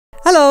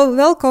Hallo,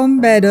 welkom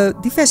bij de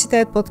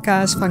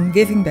Diversiteitspodcast van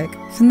Giving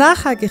Back.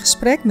 Vandaag ga ik in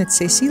gesprek met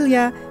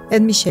Caecilia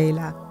en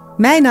Mishela.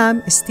 Mijn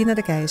naam is Tina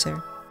de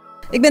Keyzer.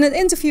 Ik ben een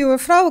interviewer,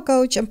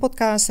 vrouwencoach en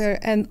podcaster.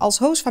 En als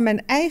host van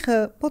mijn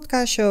eigen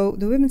podcastshow,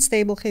 The Women's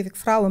Table, geef ik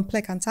vrouwen een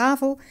plek aan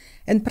tafel.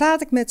 En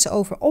praat ik met ze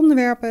over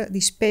onderwerpen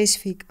die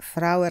specifiek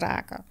vrouwen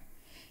raken.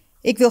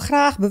 Ik wil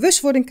graag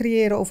bewustwording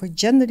creëren over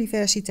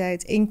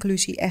genderdiversiteit,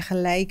 inclusie en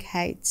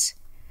gelijkheid.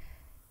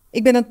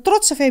 Ik ben een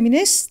trotse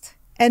feminist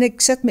en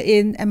ik zet me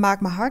in en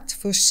maak me hard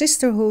voor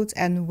sisterhood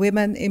en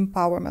women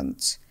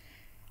empowerment.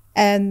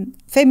 En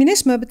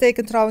feminisme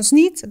betekent trouwens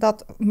niet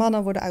dat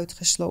mannen worden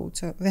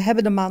uitgesloten. We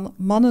hebben de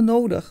mannen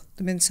nodig,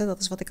 tenminste, dat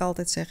is wat ik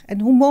altijd zeg.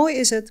 En hoe mooi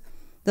is het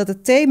dat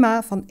het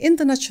thema van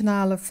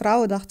Internationale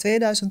Vrouwendag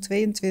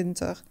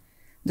 2022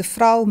 de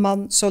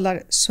vrouw-man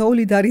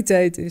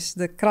solidariteit is,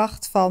 de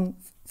kracht van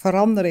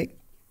verandering.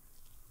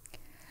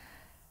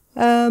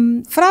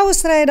 Vrouwen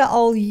strijden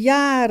al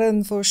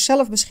jaren voor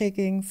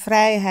zelfbeschikking,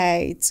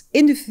 vrijheid,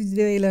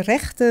 individuele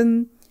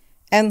rechten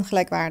en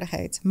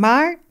gelijkwaardigheid.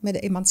 Maar met de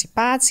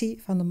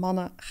emancipatie van de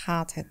mannen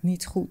gaat het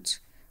niet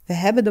goed. We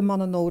hebben de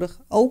mannen nodig,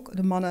 ook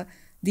de mannen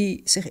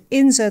die zich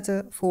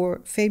inzetten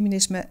voor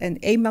feminisme en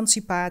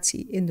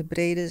emancipatie in de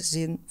brede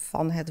zin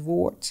van het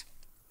woord.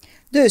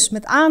 Dus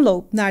met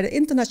aanloop naar de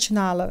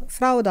Internationale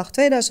Vrouwendag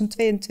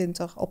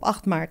 2022 op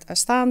 8 maart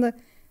aanstaande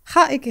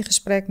ga ik in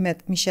gesprek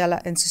met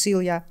Mishela en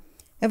Caecilia.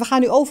 En we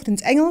gaan nu over in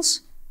het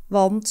Engels,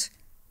 want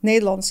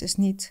Nederlands is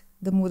niet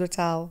de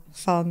moedertaal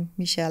van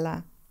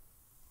Mishela.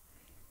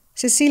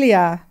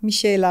 Caecilia,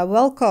 Mishela,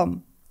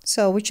 welcome.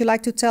 So, would you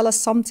like to tell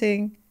us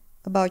something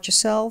about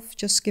yourself?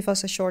 Just give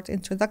us a short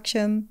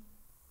introduction.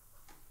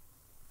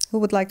 Who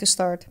would like to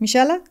start?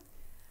 Mishela?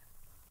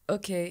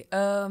 Okay,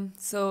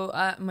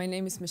 my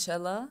name is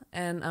Mishela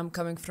and I'm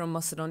coming from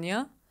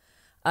Macedonia.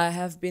 I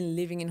have been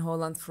living in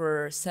Holland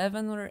for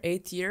 7 or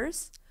 8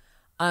 years.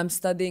 I'm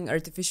studying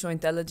artificial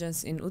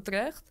intelligence in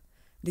Utrecht.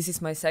 This is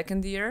my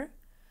second year.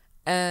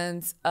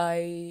 And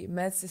I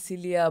met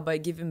Caecilia by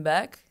Giving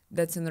Back.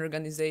 That's an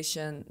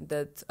organization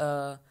that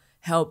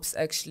helps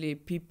actually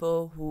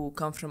people who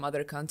come from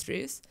other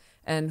countries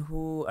and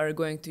who are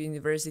going to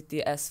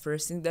university as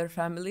first in their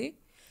family.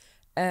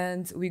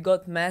 And we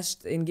got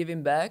matched in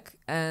Giving Back,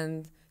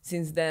 and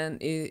since then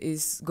it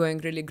is going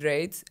really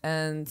great.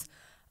 And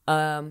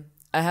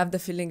I have the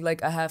feeling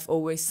like I have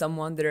always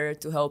someone there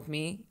to help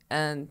me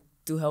and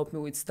to help me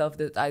with stuff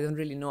that I don't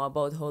really know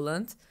about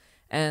Holland.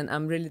 And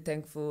I'm really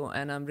thankful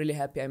and I'm really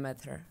happy I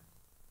met her.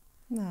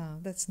 No,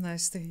 that's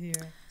nice to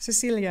hear.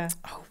 Caecilia.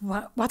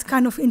 Oh, what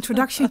kind of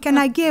introduction can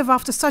I give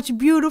after such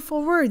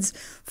beautiful words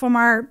from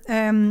our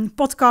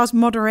podcast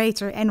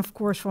moderator and of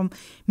course from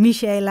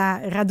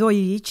Mishela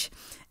Radoyichich.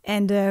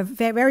 And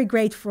very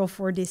grateful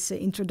for this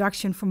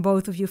introduction from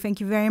both of you. Thank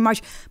you very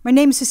much. My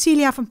name is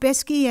Caecilia van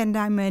Peski and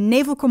I'm a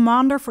naval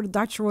commander for the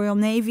Dutch Royal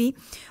Navy.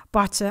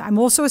 But I'm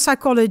also a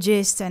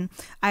psychologist and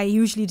I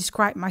usually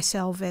describe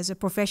myself as a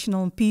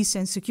professional in peace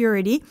and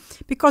security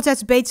because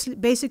that's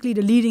basically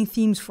the leading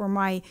themes for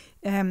my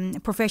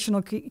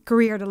professional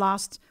career the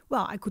last,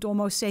 well, I could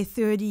almost say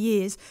 30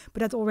 years,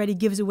 but that already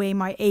gives away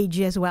my age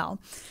as well.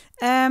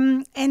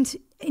 And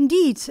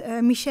indeed,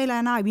 Mishela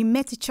and I, we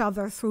met each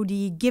other through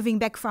the Giving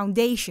Back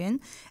Foundation,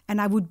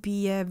 and I would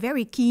be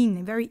very keen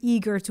and very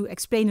eager to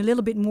explain a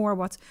little bit more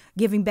what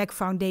Giving Back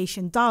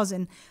Foundation does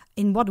and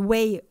in what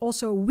way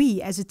also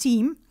we as a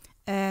team,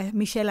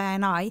 Mishela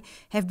and I,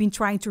 have been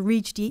trying to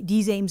reach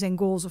these aims and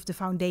goals of the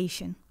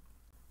foundation.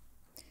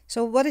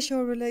 So what is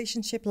your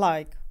relationship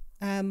like?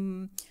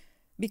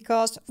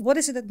 Because what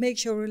is it that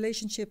makes your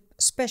relationship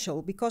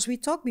special? Because we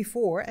talked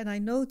before and I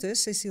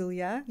noticed,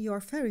 Caecilia, you are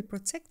very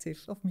protective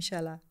of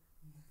Mishela.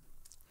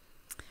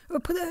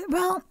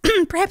 Well,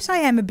 perhaps I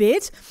am a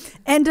bit,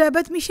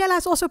 but Mishela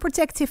is also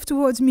protective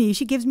towards me.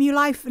 She gives me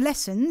life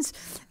lessons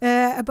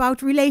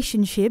about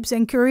relationships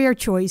and career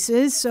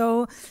choices.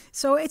 So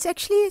it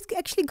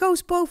actually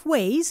goes both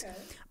ways. Okay.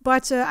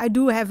 But I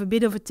do have a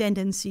bit of a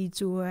tendency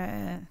to,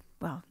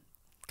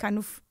 kind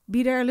of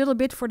be there a little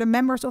bit for the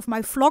members of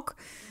my flock.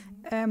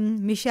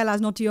 Mishela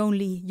is not the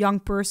only young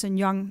person,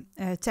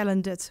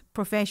 talented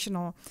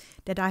professional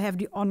that I have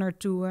the honor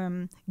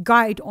to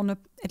guide on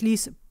at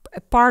least a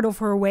part of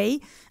her way.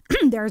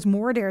 There's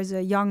more. There's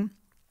a young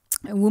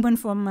woman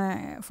from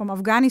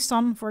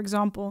Afghanistan, for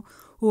example,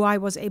 who I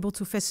was able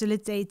to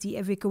facilitate the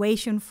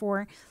evacuation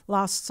for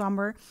last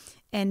summer.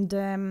 And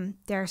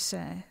there's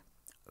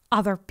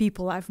other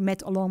people I've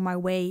met along my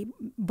way,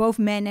 both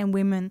men and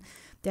women,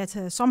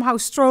 that somehow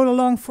stroll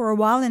along for a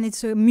while, and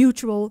it's a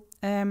mutual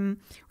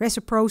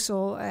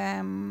reciprocal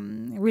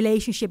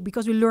relationship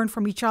because we learn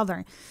from each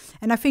other.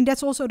 And I think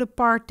that's also the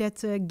part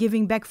that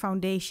Giving Back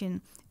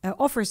Foundation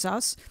offers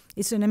us.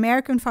 It's an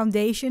American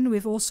foundation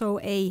with also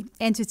a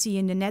entity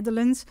in the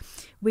Netherlands,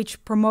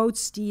 which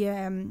promotes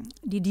the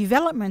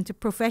development, the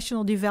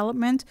professional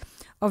development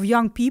of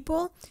young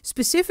people,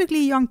 specifically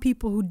young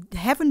people who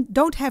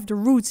don't have the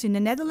roots in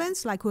the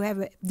Netherlands, like who have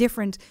a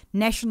different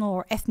national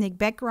or ethnic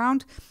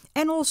background,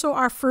 and also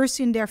are first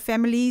in their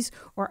families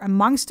or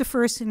amongst the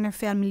first in their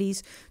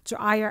families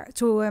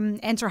to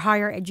enter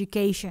higher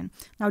education.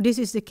 Now, this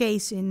is the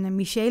case in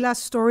Mishela's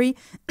story,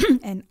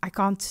 and I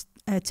can't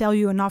tell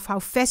you enough how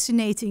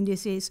fascinating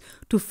this is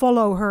to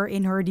follow her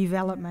in her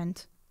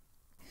development.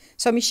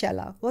 So,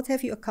 Mishela, what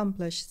have you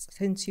accomplished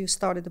since you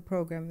started the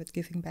program with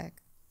Giving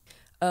Back?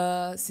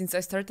 Since I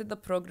started the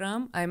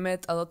program, I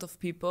met a lot of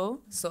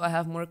people, so I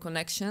have more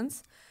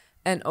connections.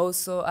 And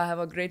also, I have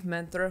a great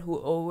mentor who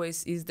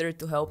always is there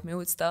to help me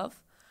with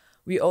stuff.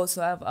 We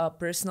also have a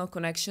personal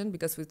connection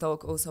because we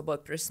talk also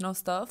about personal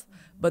stuff,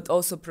 but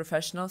also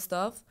professional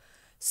stuff.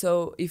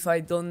 So if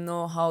I don't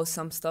know how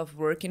some stuff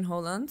work in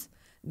Holland,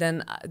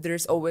 then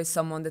there's always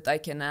someone that I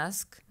can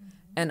ask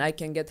and I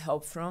can get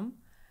help from.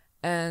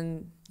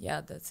 And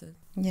yeah, that's it.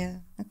 Yeah,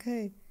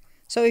 okay.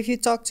 So if you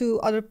talk to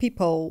other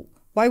people,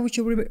 why would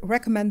you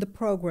recommend the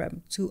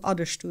program to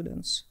other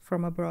students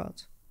from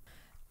abroad?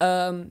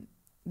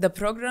 The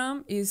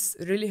program is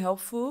really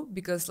helpful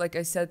because, like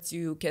I said,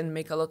 you can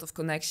make a lot of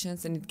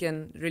connections and it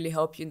can really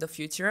help you in the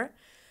future.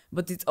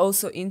 But it's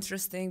also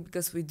interesting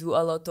because we do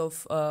a lot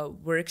of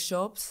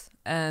workshops,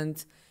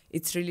 and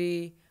it's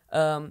really,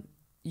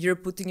 you're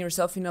putting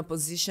yourself in a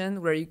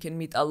position where you can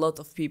meet a lot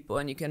of people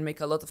and you can make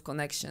a lot of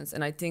connections.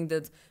 And I think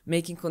that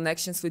making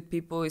connections with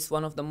people is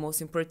one of the most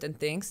important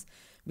things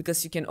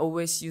because you can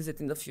always use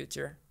it in the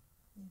future.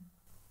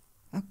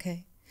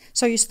 Okay.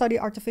 So you study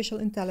artificial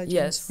intelligence,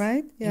 yes,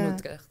 right? Yeah. In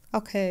Utrecht.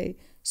 Okay.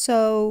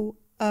 So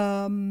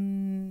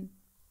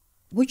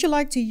would you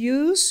like to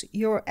use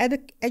your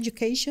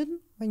education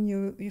when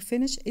you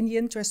finish in the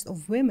interest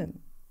of women?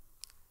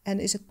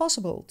 And is it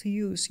possible to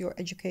use your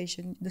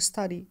education, the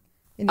study,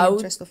 in the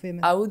interest of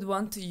women? I would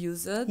want to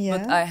use it,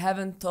 but I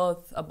haven't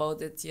thought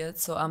about it yet.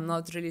 So I'm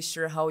not really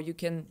sure how you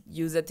can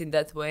use it in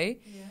that way.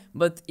 Yeah.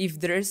 But if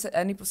there is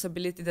any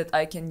possibility that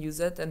I can use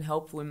it and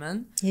help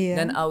women,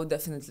 then I would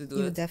definitely do it.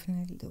 You would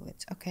definitely do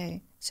it.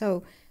 Okay.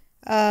 So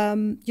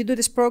you do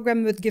this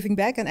program with Giving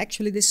Back, and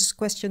actually this is a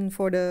question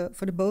for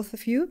the both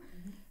of you.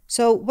 Mm-hmm.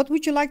 So what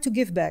would you like to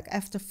give back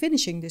after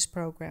finishing this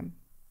program?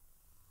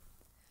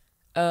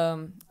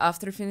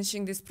 After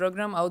finishing this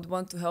program, I would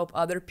want to help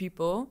other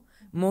people,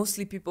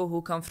 mostly people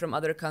who come from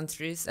other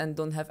countries and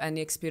don't have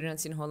any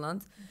experience in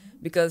Holland. Mm-hmm.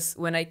 Because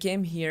when I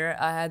came here,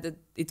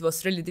 it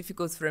was really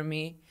difficult for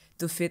me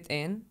to fit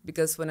in,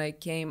 because when I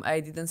came, I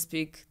didn't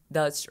speak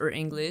Dutch or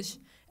English,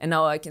 and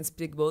now I can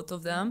speak both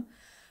of them.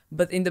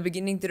 But in the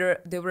beginning,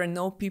 there were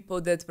no people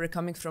that were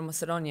coming from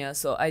Macedonia,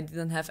 so I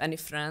didn't have any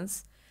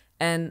friends,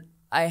 and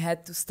I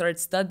had to start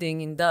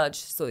studying in Dutch,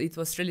 so it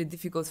was really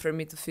difficult for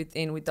me to fit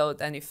in without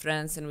any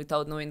friends and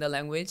without knowing the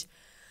language.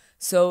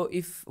 So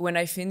when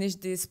I finish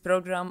this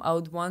program, I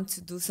would want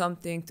to do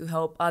something to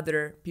help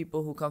other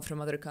people who come from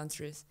other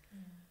countries,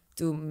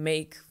 to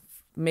make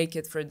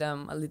it for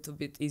them a little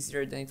bit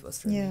easier than it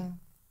was for me. Yeah,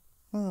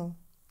 well,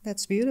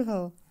 that's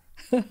beautiful.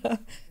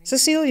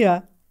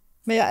 Caecilia,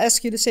 may I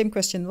ask you the same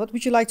question? What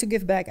would you like to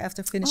give back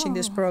after finishing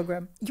this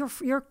program?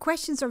 Your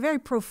questions are very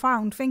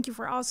profound. Thank you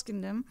for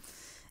asking them.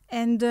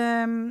 And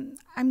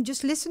I'm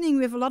just listening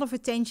with a lot of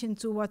attention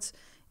to what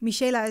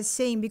Mishela is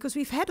saying, because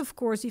we've had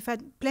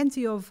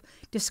plenty of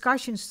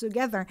discussions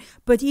together,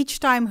 but each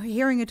time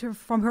hearing it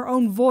from her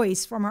own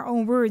voice, from her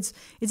own words,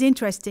 is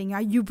interesting.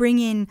 You bring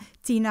in,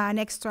 Tina, an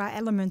extra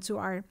element to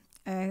our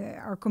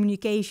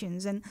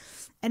communications. And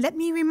let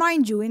me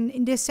remind you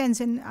in this sense,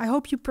 and I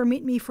hope you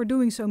permit me for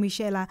doing so,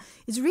 Mishela,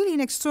 it's really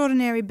an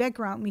extraordinary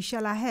background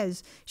Mishela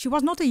has. She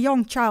was not a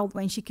young child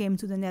when she came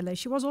to the Netherlands.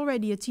 She was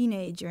already a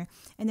teenager.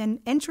 And then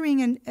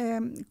entering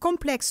a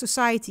complex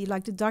society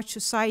like the Dutch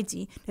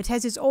society that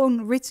has its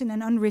own written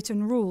and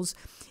unwritten rules,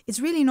 it's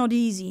really not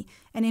easy.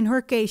 And in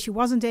her case, she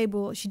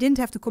didn't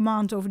have to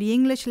command over the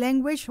English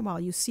language. Well,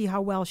 you see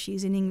how well she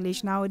is in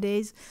English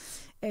nowadays.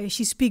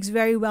 She speaks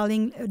very well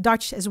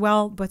Dutch as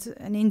well, but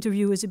an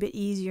interview is a bit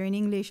easier in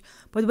English.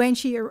 But when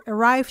she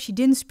arrived, she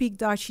didn't speak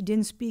Dutch, she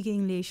didn't speak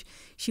English.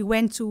 She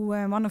went to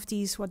one of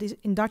these, what is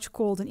in Dutch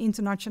called an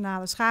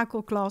internationale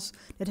schakelklas,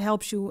 that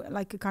helps you,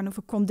 like a kind of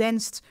a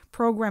condensed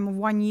program of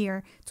 1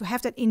 year, to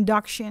have that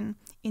induction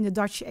in the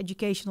Dutch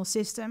educational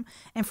system.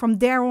 And from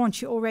there on,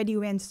 she already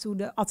went to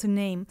the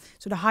Atheneum,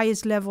 so the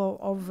highest level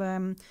of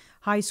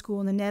high school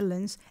in the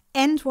Netherlands,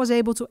 and was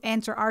able to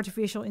enter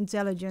artificial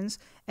intelligence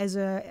as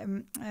a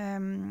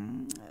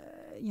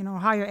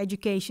higher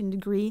education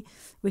degree,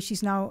 which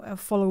she's now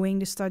following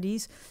the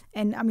studies.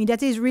 And I mean,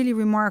 that is really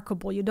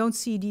remarkable. You don't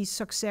see these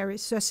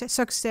success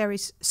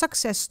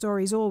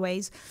stories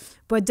always,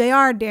 but they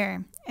are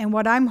there. And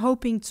what I'm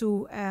hoping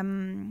to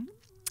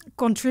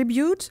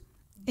contribute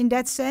in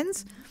that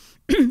sense,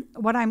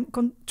 what I'm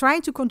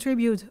trying to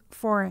contribute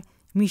for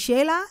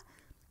Mishela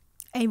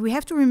And we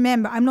have to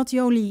remember, I'm not the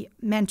only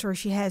mentor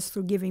she has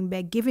through Giving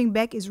Back. Giving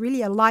Back is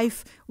really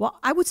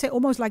I would say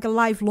almost like a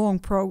lifelong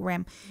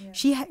program.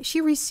 Yeah.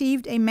 She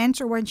received a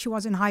mentor when she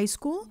was in high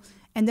school.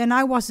 And then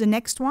I was the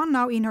next one,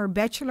 now in her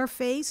bachelor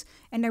phase.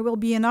 And there will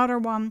be another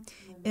one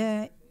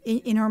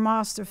in her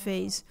master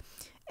phase.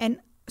 And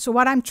so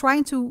what I'm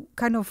trying to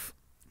kind of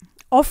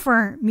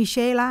offer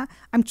Mishela,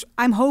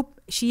 I'm hope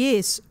she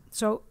is.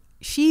 So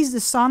she's the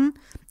sun,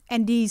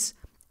 and these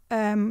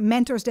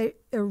mentors, they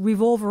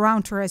revolve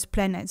around her as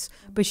planets.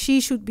 But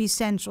she should be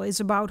central. It's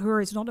about her.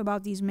 It's not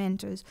about these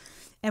mentors.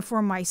 And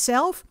for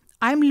myself,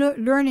 I'm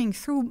learning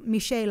through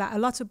Mishela a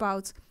lot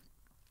about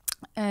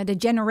the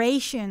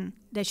generation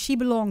that she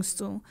belongs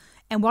to,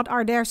 and what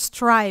are their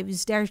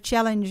strives, their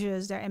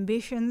challenges, their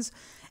ambitions.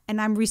 And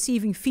I'm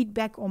receiving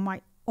feedback on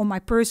my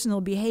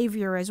personal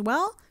behavior as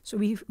well. So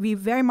we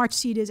very much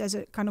see this as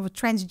a kind of a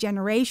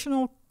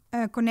transgenerational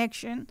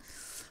connection.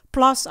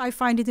 Plus, I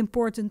find it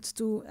important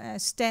to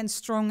stand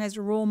strong as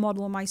a role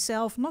model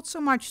myself, not so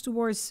much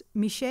towards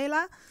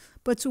Mishela,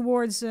 but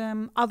towards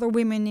other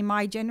women in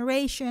my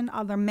generation,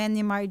 other men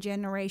in my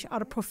generation,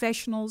 other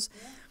professionals,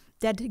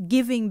 that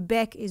giving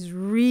back is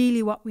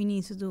really what we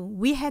need to do.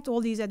 We had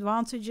all these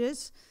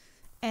advantages,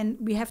 and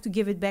we have to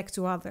give it back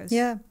to others.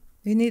 Yeah,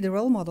 you need the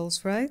role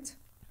models, right?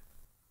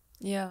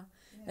 Yeah.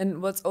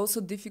 And what's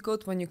also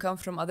difficult when you come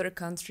from other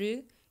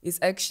country is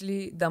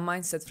actually the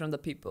mindset from the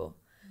people.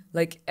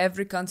 Like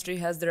every country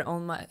has their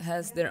own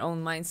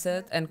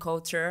mindset and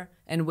culture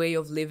and way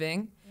of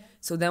living.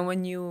 So then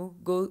when you're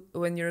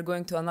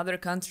going to another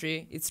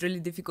country, it's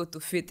really difficult to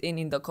fit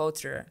in the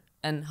culture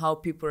and how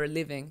people are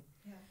living.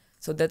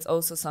 So that's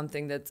also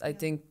something that I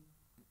think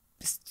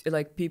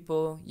like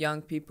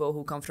young people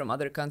who come from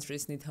other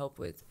countries need help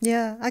with.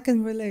 Yeah, I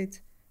can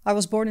relate. I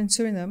was born in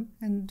Suriname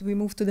and we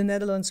moved to the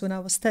Netherlands when I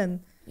was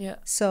 10. Yeah.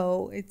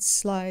 So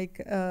it's like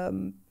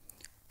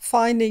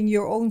finding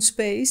your own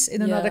space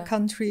in another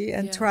country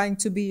and trying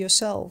to be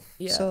yourself.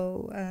 Yeah.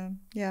 So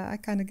I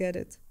kind of get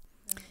it.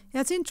 Yeah,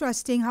 it's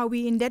interesting how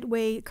we in that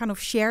way kind of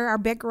share our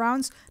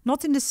backgrounds,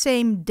 not in the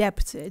same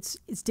depth.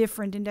 It's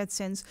different in that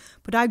sense.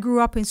 But I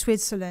grew up in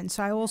Switzerland,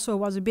 so I also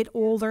was a bit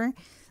older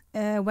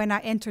when I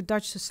entered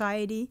Dutch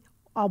society,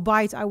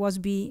 albeit I was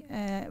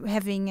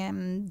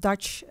having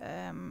Dutch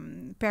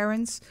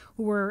parents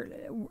who were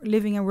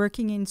living and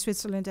working in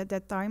Switzerland at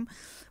that time.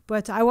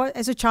 But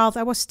as a child,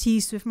 I was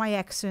teased with my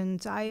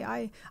accent.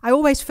 I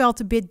always felt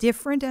a bit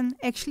different. And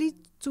actually,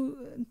 to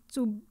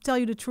tell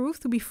you the truth,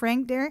 to be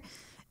frank there,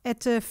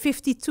 at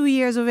 52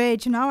 years of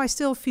age now, I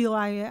still feel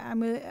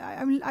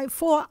I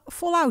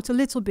fall out a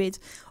little bit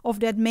of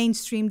that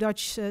mainstream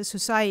Dutch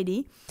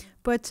society.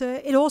 But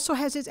it also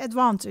has its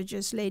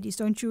advantages, ladies.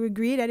 Don't you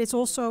agree that it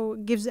also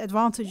gives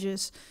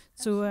advantages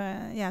to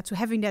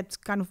having that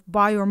kind of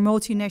bi or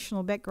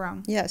multinational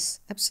background?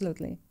 Yes,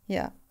 absolutely.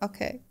 Yeah.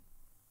 Okay.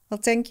 Well,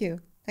 thank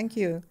you. Thank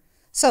you.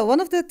 So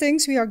one of the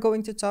things we are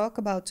going to talk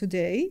about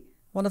today,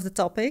 one of the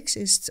topics,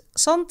 is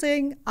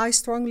something I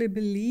strongly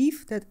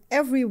believe that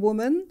every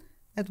woman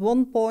at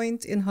one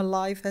point in her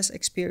life has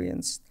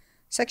experienced: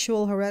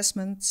 sexual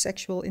harassment,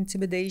 sexual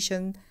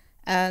intimidation,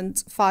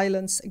 and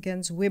violence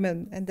against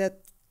women. And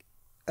that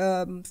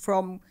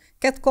from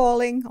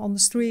catcalling on the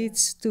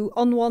streets to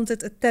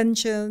unwanted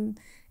attention,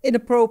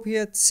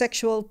 inappropriate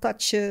sexual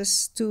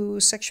touches to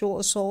sexual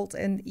assault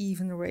and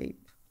even rape.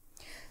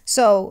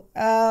 So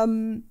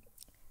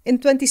in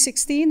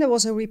 2016, there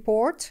was a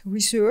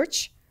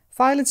research,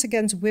 Violence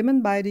Against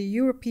Women by the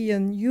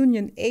European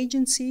Union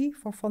Agency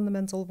for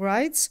Fundamental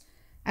Rights.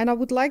 And I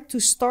would like to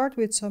start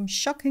with some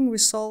shocking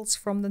results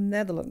from the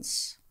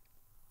Netherlands.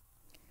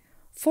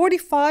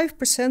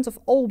 45% of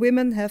all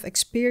women have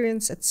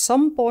experienced at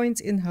some point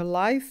in her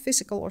life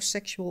physical or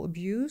sexual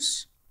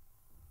abuse.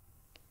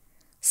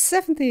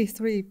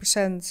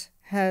 73%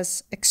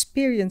 has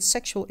experienced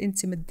sexual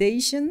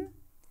intimidation.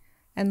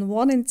 And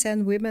 1 in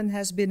 10 women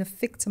has been a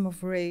victim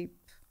of rape.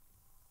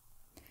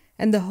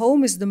 And the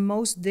home is the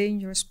most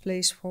dangerous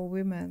place for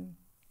women.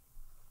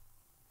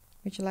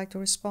 Would you like to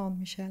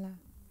respond, Mishela?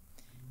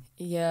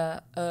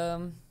 Yeah.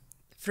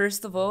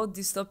 First of all,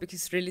 this topic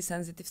is really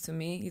sensitive to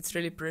me. It's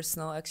really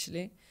personal,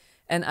 actually.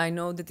 And I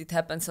know that it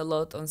happens a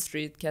lot on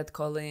street,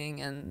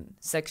 catcalling and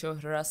sexual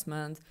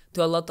harassment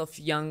to a lot of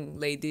young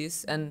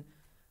ladies and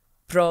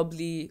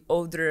probably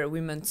older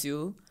women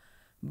too.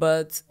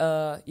 But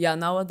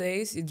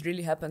nowadays it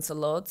really happens a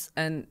lot,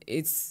 and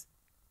it's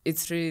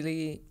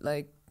really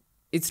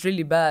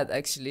bad,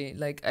 actually.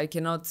 Like, I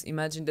cannot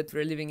imagine that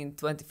we're living in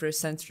 21st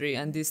century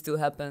and this still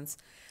happens.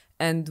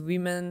 And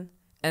women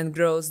and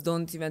girls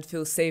don't even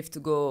feel safe to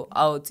go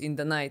out in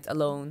the night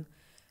alone.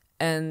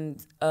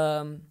 And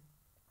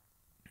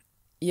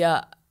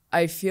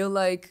I feel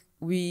like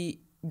we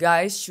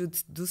guys should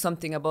do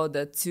something about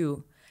that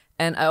too.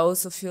 And I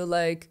also feel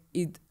like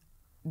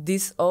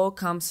this all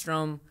comes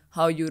from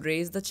how you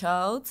raise the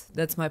child.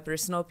 That's my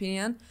personal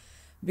opinion.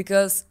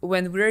 Because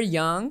when we're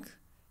young,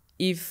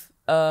 if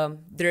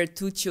there are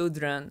 2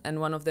 children and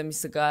one of them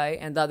is a guy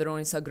and the other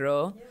one is a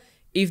girl,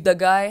 if the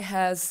guy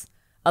has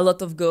a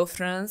lot of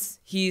girlfriends,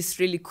 he's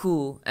really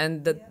cool.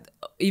 And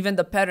even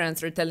the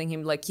parents are telling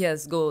him like,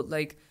 yes,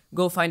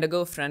 go find a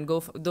girlfriend,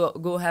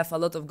 go have a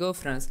lot of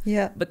girlfriends.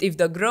 Yeah. But if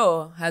the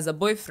girl has a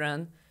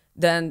boyfriend,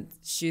 then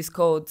she's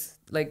called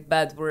like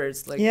bad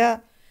words. Like, yeah.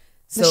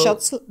 So,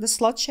 the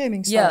slut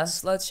shaming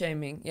starts. Yeah, slut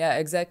shaming. Yeah,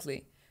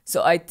 exactly.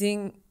 So I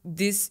think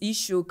this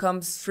issue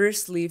comes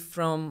firstly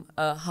from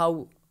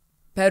how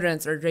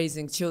parents are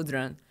raising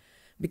children.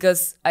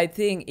 Because I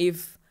think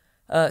if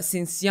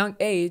since young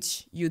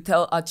age you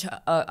tell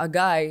a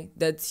guy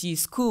that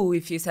he's cool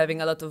if he's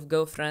having a lot of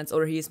girlfriends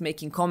or he's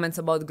making comments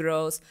about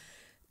girls,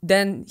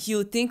 then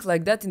he'll think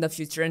like that in the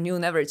future and he'll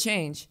never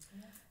change.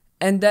 Yeah.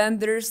 And then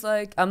there's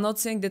like, I'm not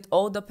saying that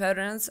all the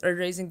parents are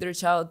raising their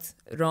child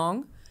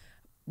wrong.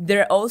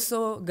 There are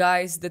also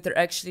guys that are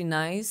actually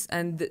nice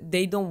and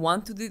they don't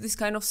want to do this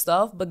kind of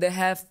stuff, but they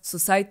have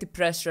society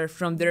pressure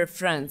from their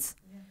friends,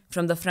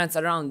 from the friends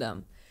around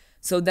them.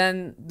 So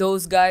then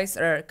those guys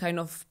are kind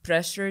of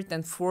pressured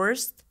and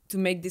forced to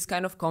make these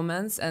kind of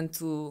comments and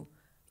to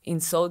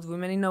insult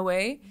women in a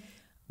way.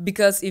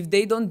 Because if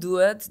they don't do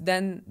it,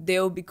 then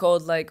they'll be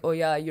called like, oh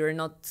yeah, you're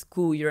not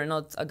cool, you're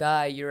not a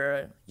guy,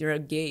 you're a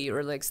gay,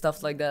 or like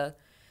stuff like that.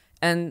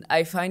 And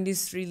I find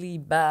this really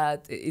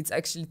bad. It's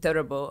actually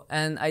terrible.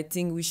 And I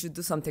think we should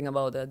do something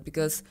about it,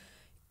 because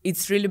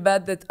it's really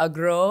bad that a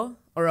girl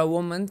or a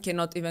woman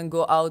cannot even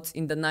go out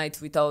in the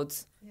night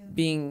without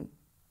being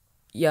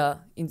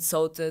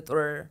insulted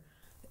or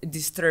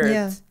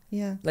disturbed.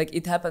 Yeah. Like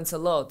it happens a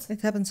lot.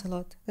 It happens a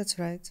lot. That's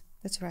right.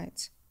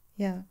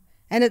 Yeah.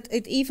 And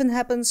it even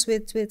happens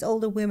with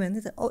older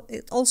women.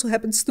 It also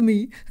happens to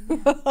me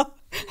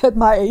at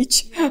my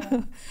age.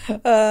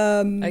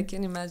 I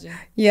can imagine.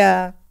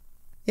 Yeah.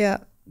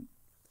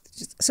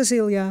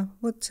 Caecilia,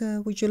 what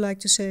would you like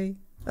to say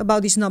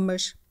about these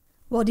numbers?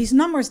 Well, these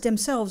numbers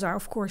themselves are,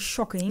 of course,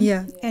 shocking.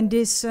 Yeah. And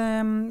this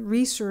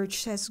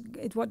research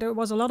there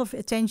was a lot of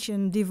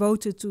attention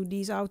devoted to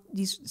these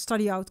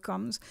study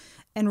outcomes,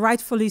 and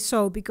rightfully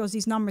so, because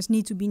these numbers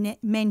need to be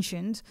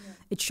mentioned. Yeah.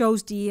 It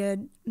shows the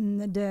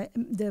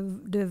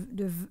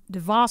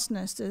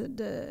vastness,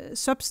 the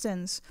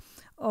substance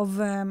of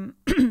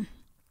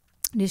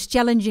this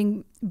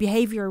challenging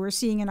behavior we're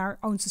seeing in our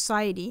own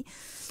society.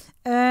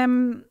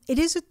 It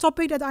is a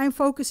topic that I'm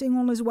focusing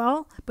on as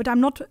well, but I'm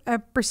not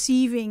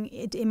perceiving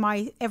it in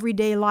my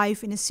everyday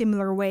life in a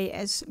similar way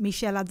as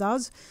Mishela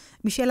does.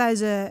 Mishela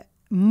is a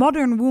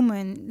modern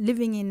woman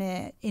living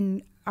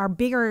in our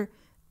bigger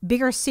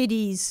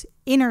cities,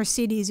 inner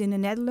cities in the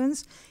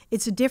Netherlands.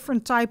 It's a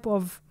different type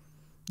of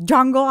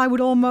jungle, I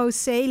would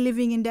almost say,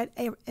 living in that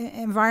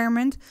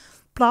environment.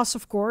 Plus,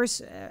 of course,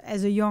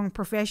 as a young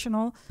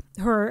professional,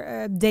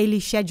 her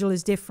daily schedule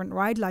is different,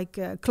 right? Like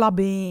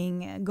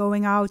clubbing,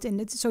 going out,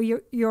 and so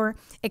you're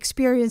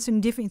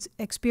experiencing different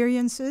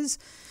experiences.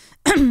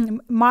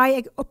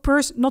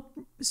 Not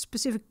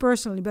specific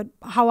personally, but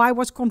how I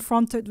was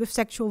confronted with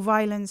sexual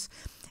violence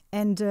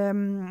and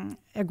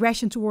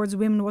aggression towards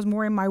women was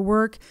more in my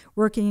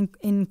working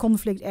in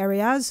conflict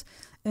areas,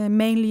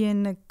 mainly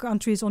in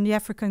countries on the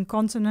African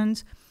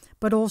continent,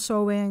 but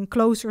also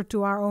closer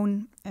to our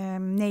own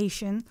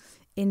nation,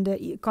 in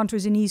the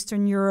countries in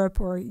Eastern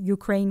Europe or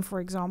Ukraine, for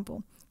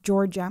example,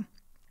 Georgia.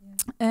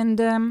 Yeah. And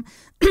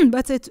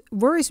but it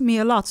worries me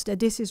a lot that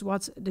this is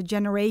what the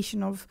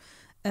generation of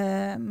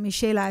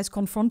Mishela is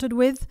confronted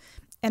with.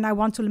 And I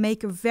want to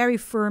make a very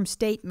firm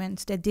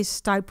statement that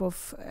this type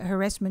of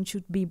harassment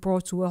should be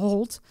brought to a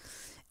halt.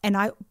 And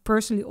I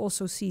personally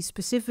also see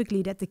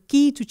specifically that the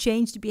key to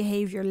change the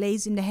behavior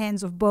lays in the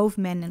hands of both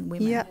men and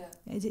women. Yeah.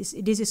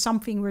 This is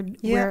something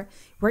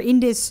we're in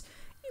this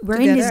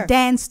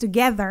dance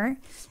together,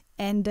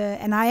 and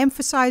I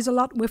emphasize a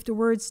lot with the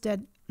words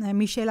that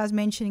Mishela is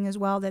mentioning as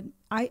well. That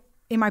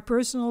in my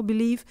personal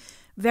belief,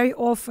 very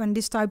often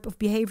this type of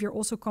behavior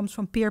also comes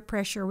from peer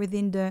pressure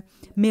within the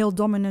male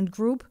dominant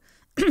group,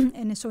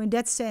 and so in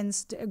that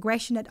sense, the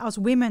aggression that us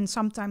women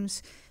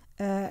sometimes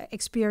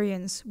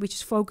experience, which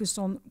is focused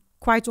on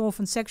quite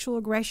often sexual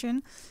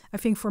aggression. I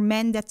think for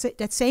men,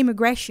 that same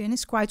aggression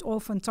is quite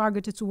often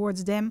targeted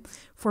towards them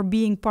for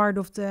being part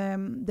of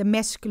the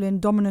masculine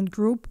dominant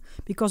group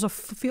because of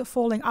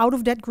falling out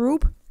of that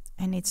group.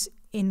 And it's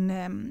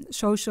in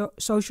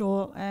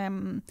social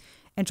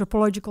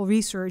anthropological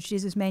research,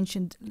 this is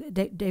mentioned,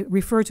 they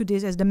refer to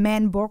this as the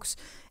man box.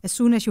 As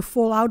soon as you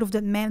fall out of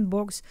that man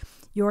box,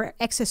 your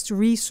access to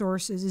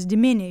resources is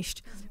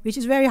diminished, which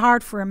is very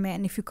hard for a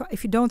man.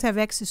 If you don't have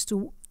access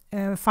to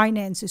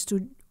finances,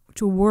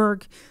 to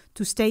work,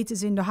 to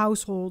status in the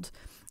household,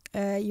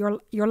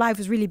 your life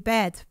is really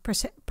bad.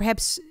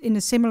 Perhaps in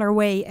a similar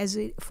way as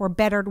for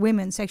battered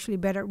women, sexually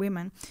battered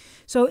women.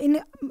 So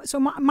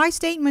my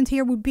statement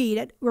here would be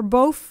that we're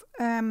both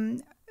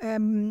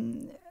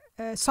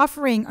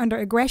suffering under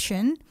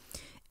aggression,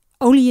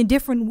 only in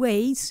different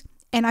ways.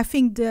 And I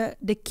think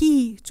the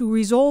key to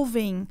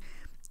resolving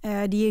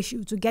the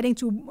issue, to getting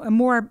to a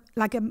more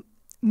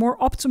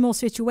optimal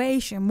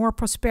situation, more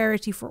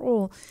prosperity for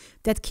all,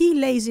 that key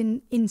lays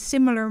in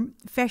similar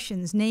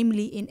fashions,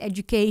 namely in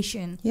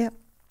education. Yeah.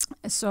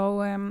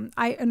 So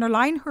I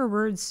underline her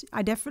words.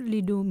 I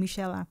definitely do,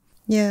 Mishela.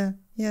 Yeah.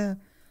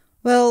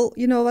 Well,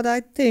 you know what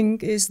I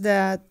think is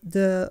that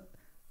the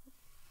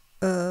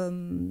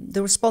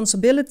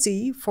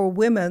responsibility for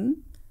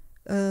women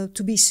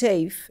to be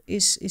safe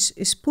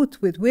is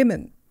put with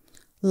women.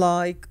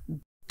 Like,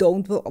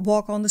 don't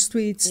walk on the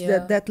streets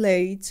that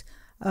late.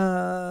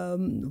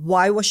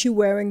 Why was she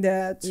wearing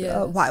that?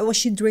 Yes. Why was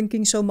she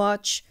drinking so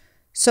much?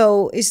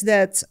 So is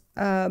that,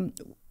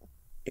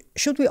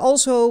 should we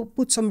also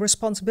put some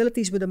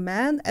responsibilities with a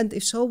man? And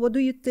if so, what do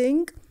you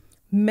think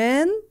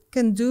men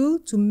can do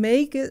to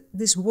make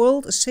this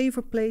world a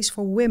safer place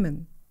for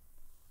women?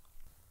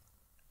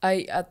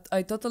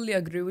 I totally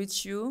agree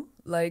with you.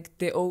 Like,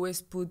 they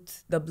always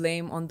put the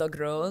blame on the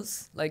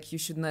girls. Like, you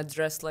should not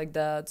dress like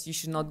that. You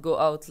should not go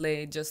out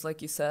late, just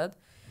like you said.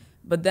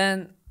 But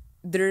then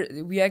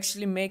we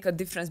actually make a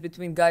difference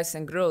between guys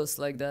and girls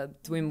like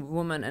that, between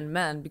women and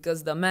men,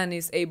 because the man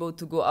is able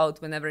to go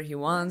out whenever he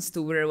wants,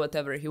 to wear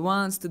whatever he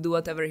wants, to do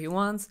whatever he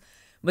wants.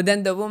 But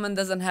then the woman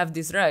doesn't have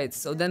these rights.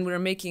 So then we're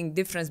making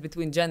difference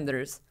between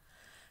genders.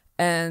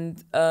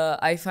 And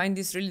I find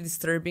this really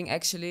disturbing,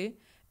 actually.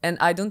 And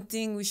I don't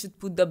think we should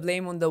put the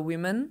blame on the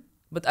women,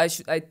 but I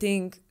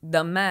think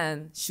the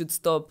man should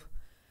stop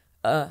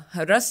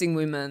harassing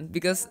women,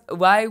 because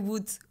why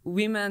would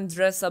women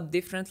dress up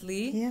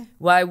differently? Yeah.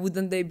 Why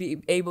wouldn't they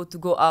be able to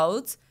go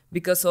out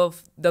because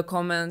of the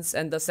comments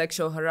and the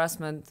sexual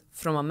harassment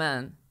from a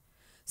man?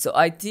 So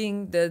I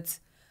think that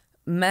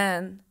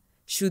men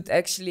should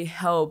actually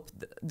help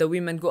the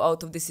women go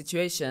out of this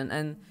situation,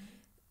 and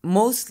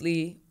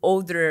mostly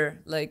older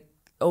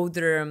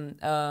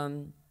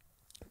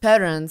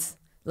parents,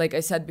 like I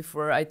said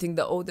before, I think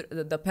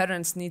the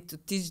parents need to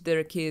teach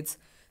their kids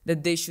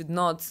that they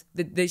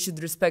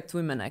should respect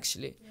women,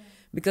 actually. Yeah.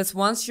 Because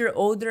once you're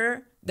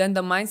older, then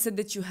the mindset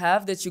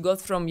that you got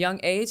from young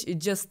age, it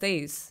just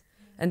stays.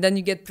 Yeah. And then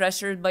you get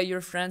pressured by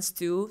your friends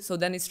too, so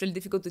then it's really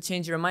difficult to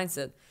change your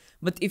mindset.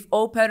 But if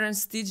all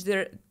parents teach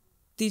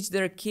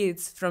their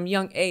kids from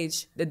young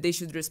age that they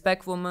should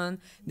respect women,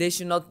 they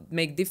should not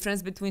make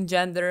difference between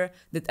gender,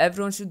 that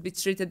everyone should be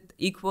treated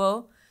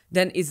equal,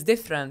 then it's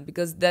different,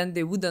 because then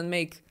they wouldn't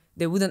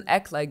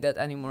act like that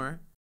anymore.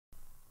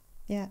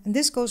 Yeah, and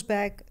this goes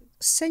back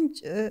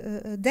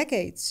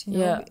decades. You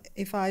know? Yeah.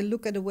 If I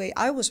look at the way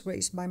I was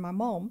raised by my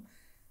mom,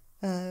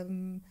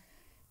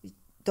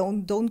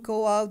 don't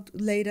go out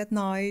late at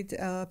night.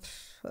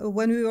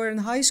 When we were in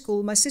high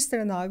school, my sister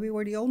and I, we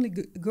were the only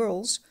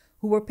girls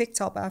who were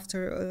picked up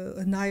after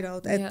a night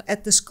out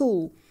at the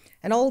school,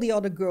 and all the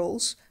other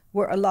girls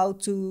were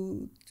allowed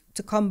to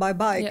come by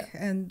bike. Yeah.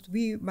 And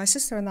my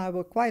sister and I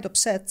were quite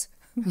upset.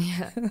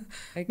 Yeah,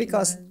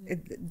 because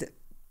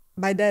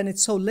by then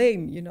it's so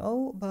lame, you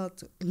know.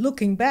 But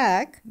looking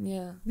back,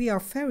 we are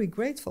very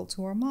grateful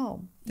to our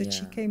mom that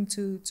she came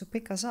to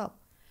pick us up.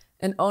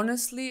 And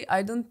honestly,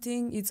 I don't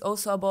think it's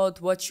also about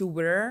what you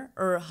wear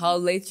or how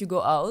late you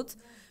go out,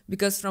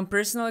 because from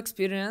personal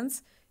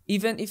experience,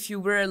 even if you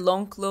wear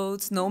long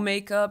clothes, no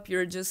makeup,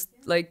 you're just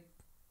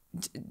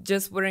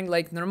wearing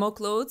like normal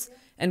clothes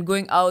and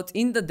going out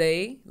in the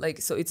day, like,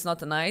 so it's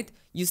not a night,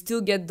 you still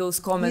get those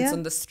comments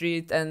on the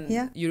street, and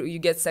you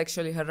get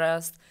sexually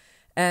harassed.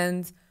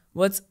 And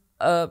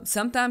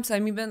sometimes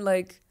I'm even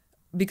like,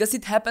 because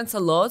it happens a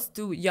lot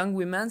to young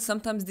women,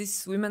 sometimes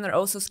these women are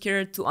also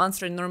scared to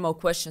answer normal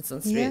questions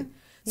on street.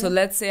 So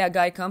let's say a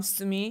guy comes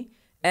to me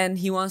and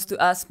he wants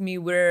to ask me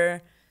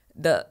where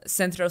the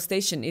central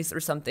station is or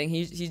something.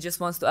 He just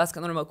wants to ask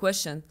a normal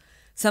question.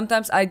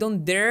 Sometimes I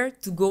don't dare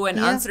to go and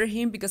answer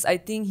him, because I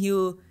think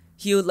he'll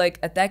like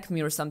attack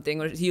me or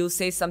something, or he'll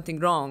say something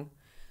wrong.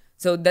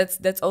 So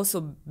that's also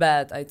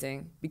bad, I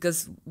think,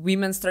 because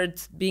women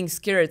start being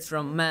scared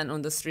from men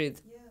on the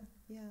street.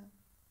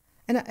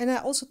 And I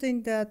also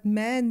think that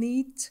men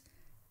need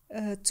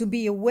to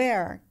be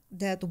aware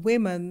that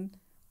women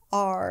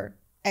are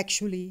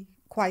actually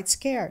quite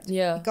scared.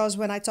 Yeah. Because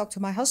when I talk to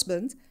my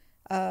husband,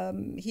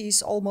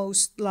 he's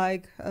almost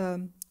like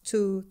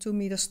 2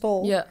 meters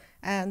tall. Yeah.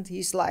 And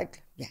he's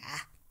like,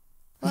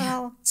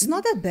 well, it's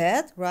not that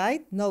bad,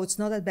 right? No, it's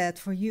not that bad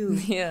for you.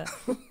 Yeah.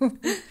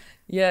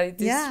 Yeah,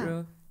 it is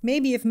true.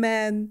 Maybe if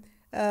men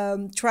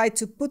try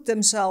to put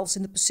themselves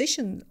in the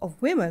position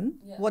of women,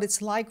 what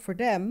it's like for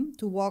them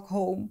to walk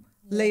home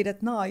late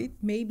at night,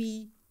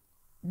 maybe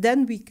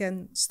then we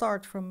can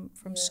start from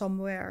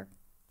somewhere.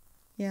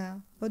 Yeah.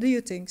 What do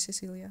you think,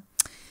 Caecilia?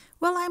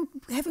 Well, I'm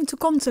having to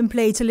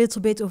contemplate a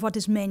little bit of what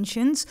is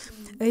mentioned.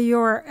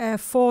 Your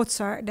thoughts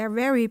they're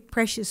very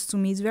precious to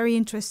me. It's very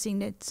interesting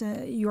that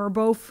you're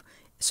both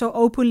so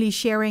openly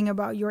sharing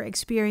about your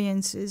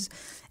experiences.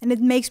 And it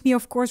makes me,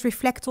 of course,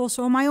 reflect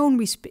also on my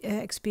own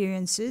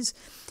experiences.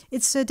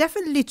 It's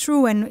definitely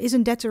true, and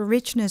isn't that the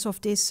richness of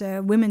this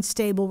women's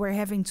table we're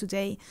having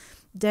today?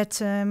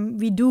 That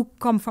we do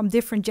come from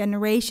different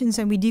generations,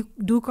 and we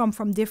do come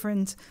from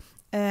different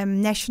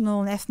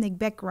national and ethnic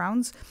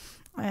backgrounds.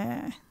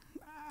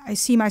 I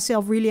see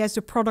myself really as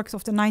the product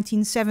of the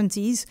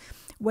 1970s,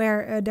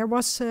 where there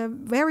was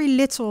very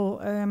little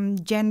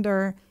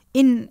gender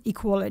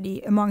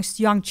inequality amongst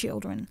young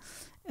children.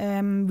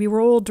 We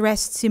were all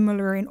dressed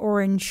similar in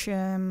orange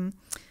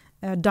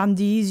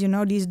dundies,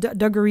 these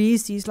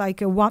dungarees, these like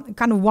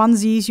kind of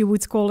onesies, you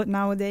would call it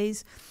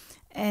nowadays.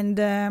 And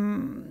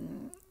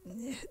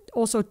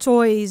also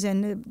toys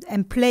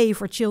and play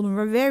for children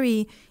were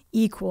very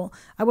equal.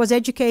 I was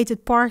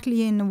educated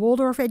partly in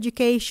Waldorf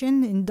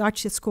education. In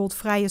Dutch, it's called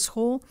vrije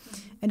school.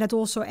 And that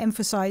also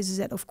emphasizes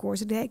that, of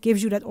course. It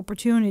gives you that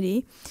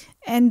opportunity.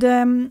 And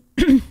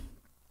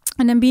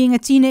and then being a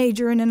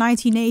teenager in the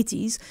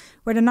 1980s,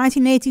 where the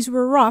 1980s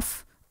were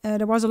rough,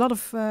 there was a lot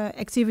of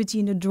activity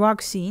in the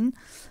drug scene.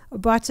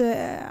 But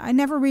I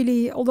never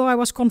really, although I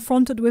was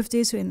confronted with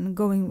this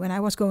when I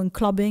was going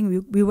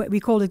clubbing, we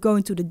called it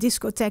going to the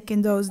discotheque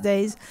in those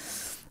days.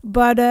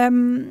 But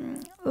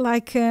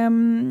like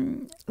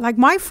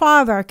my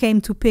father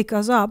came to pick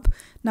us up.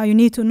 Now you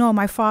need to know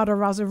my father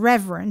was a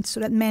reverend,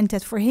 so that meant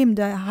that for him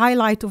the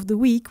highlight of the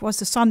week was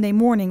the Sunday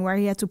morning where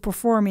he had to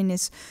perform in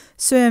his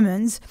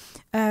sermons.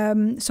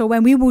 So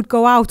when we would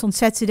go out on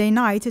Saturday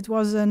night, it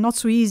was not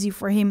so easy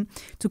for him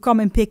to come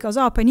and pick us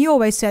up. And he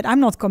always said, "I'm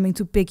not coming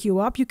to pick you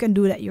up. You can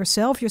do that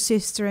yourself, your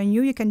sister and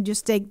you can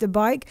just take the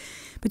bike."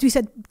 But we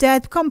said,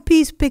 "Dad, come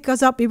please pick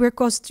us up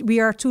because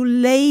we are too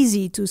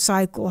lazy to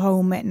cycle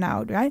home at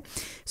now," right?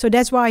 So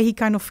that's why he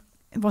kind of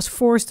was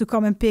forced to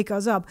come and pick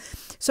us up.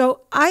 So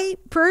I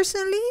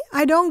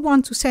don't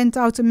want to send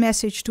out a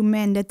message to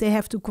men that they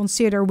have to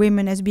consider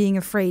women as being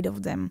afraid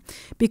of them,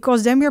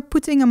 because then we're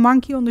putting a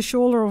monkey on the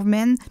shoulder of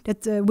men,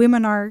 that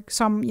women are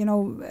some,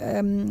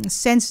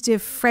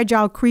 sensitive,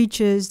 fragile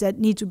creatures that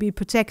need to be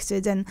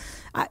protected. And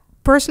I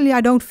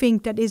don't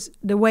think that is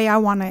the way I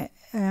want to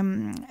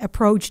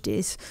approach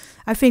this.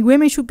 I think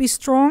women should be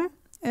strong.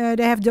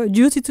 They have the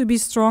duty to be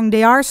strong.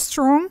 They are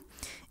strong.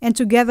 And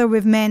together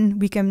with men,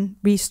 we can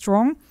be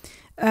strong.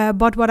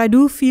 But what I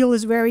do feel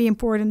is very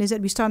important is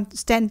that we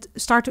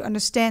start to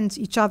understand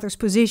each other's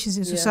positions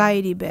in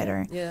society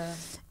better. Yeah.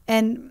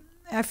 And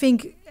I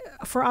think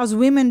for us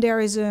women,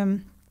 there is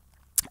an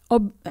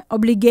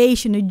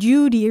obligation, a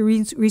duty, a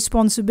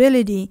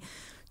responsibility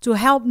to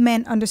help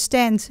men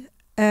understand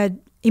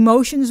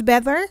emotions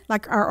better,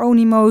 like our own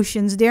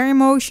emotions, their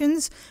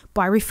emotions,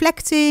 by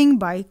reflecting,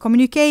 by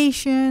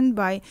communication,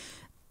 by,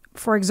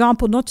 for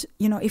example, not,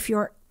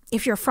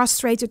 if you're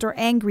frustrated or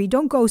angry,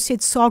 don't go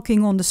sit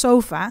sulking on the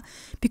sofa,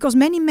 because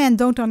many men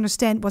don't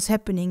understand what's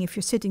happening if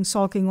you're sitting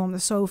sulking on the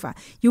sofa.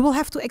 You will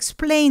have to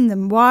explain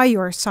them why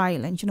you're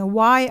silent.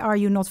 Why are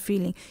you not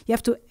feeling? You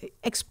have to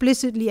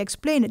explicitly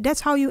explain it. That's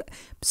how you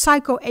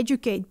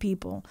psychoeducate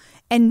people.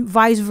 And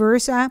vice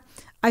versa.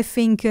 I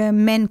think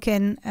men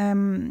can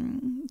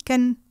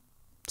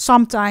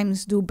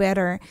sometimes do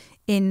better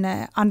in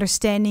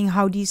understanding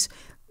how these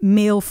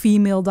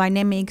male-female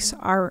dynamics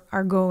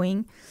are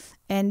going.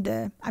 And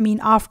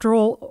after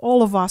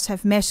all of us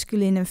have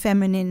masculine and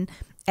feminine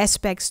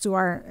aspects to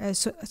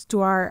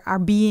our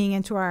being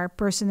and to our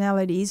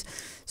personalities.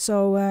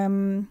 So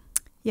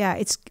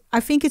I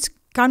think it's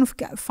kind of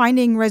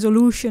finding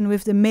resolution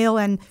with the male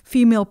and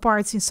female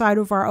parts inside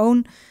of our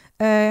own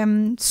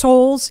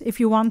souls, if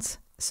you want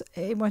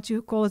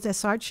to call it as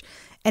such,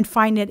 and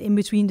find it in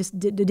between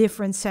the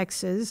different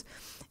sexes.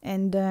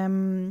 And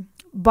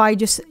by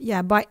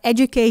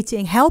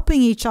educating,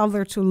 helping each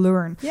other to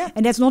learn. Yeah.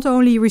 And that's not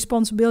only a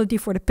responsibility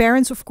for the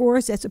parents, of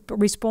course, that's a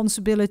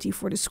responsibility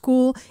for the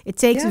school. It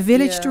takes a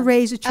village to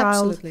raise a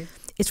child. Absolutely.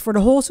 It's for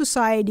the whole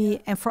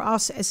society and for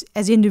us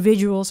as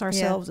individuals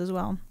ourselves as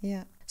well.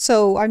 Yeah.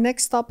 So our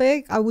next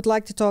topic, I would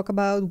like to talk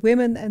about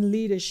women and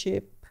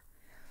leadership.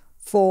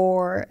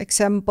 For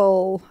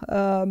example,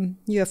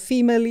 you have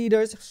female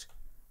leaders,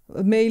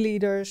 male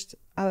leaders.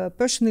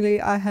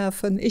 Personally, I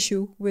have an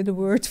issue with the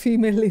word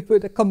female,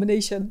 with a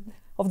combination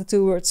of the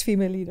two words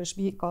female leaders,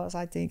 because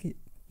I think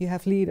you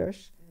have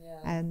leaders.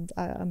 Yeah. And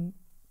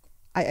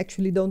I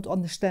actually don't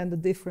understand the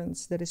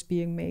difference that is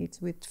being made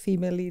with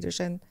female leaders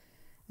and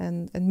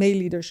male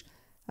leaders.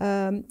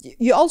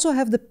 You also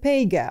have the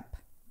pay gap.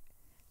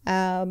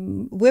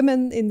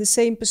 Women in the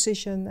same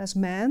position as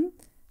men,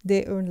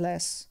 they earn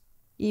less.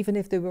 Even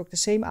if they work the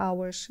same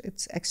hours,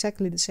 it's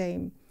exactly the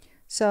same.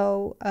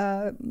 So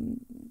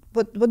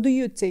what do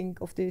you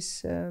think of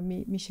this,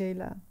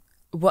 Mishela?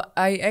 Well,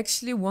 I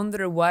actually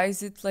wonder, why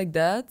is it like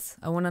that?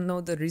 I want to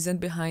know the reason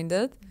behind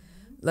it.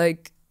 Mm-hmm.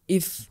 Like,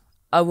 if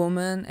a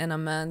woman and a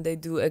man, they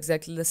do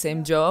exactly the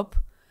same job,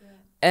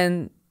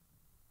 and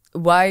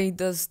why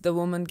does the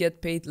woman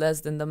get paid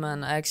less than the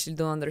man? I actually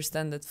don't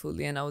understand that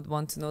fully, and I would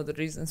want to know the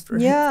reasons for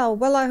it. Yeah,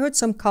 well, I heard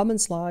some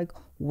comments like,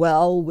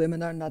 well,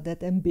 women are not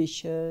that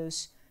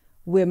ambitious.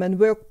 Women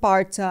work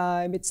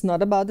part-time. It's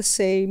not about the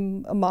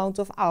same amount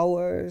of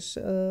hours.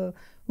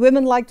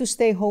 Women like to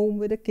stay home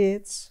with the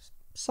kids.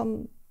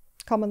 Some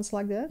comments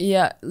like that.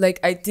 Yeah, like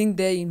I think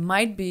there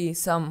might be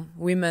some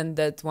women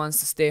that wants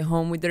to stay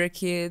home with their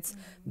kids,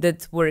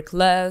 that work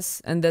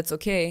less, and that's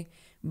okay.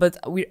 But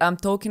I'm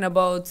talking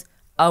about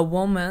a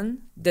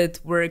woman that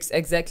works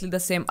exactly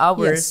the same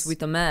hours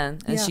with a man,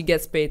 and she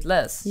gets paid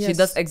less. Yes. She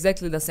does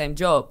exactly the same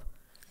job.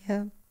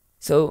 Yeah.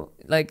 So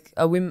like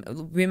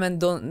women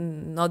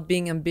not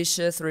being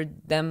ambitious, or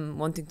them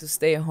wanting to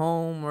stay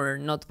home or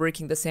not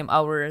working the same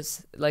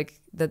hours, like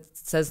that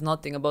says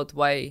nothing about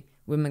why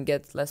women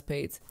get less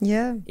paid.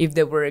 Yeah. If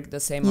they work the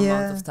same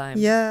amount of time.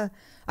 Yeah.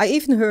 I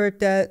even heard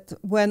that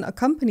when a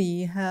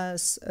company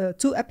has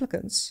 2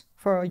 applicants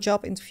for a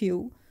job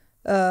interview,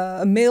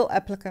 a male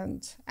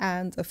applicant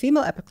and a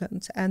female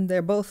applicant, and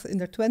they're both in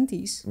their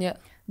 20s,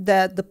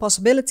 that the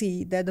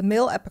possibility that the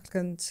male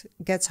applicant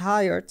gets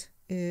hired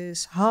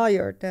is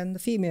higher than the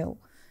female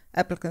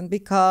applicant,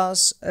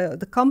 because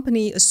the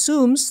company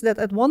assumes that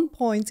at one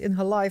point in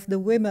her life, the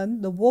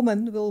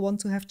woman will want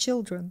to have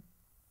children.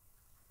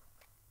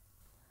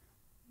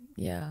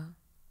 Yeah,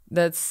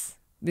 that's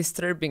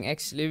disturbing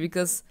actually,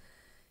 because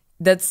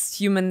that's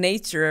human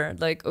nature.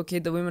 Like, okay,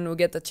 the woman will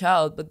get a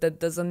child, but that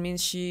doesn't mean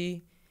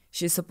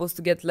she's supposed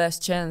to get less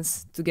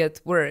chance to get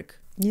work.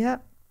 Yeah.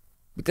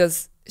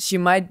 Because she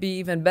might be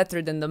even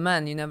better than the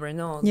man, you never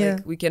know. Yeah.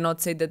 Like, we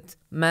cannot say that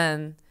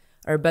men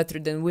are better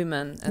than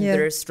women and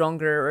they're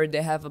stronger or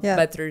they have a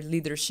better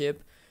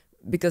leadership,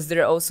 because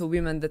there are also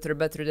women that are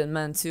better than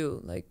men too.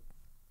 Like,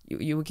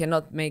 you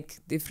cannot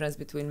make difference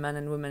between men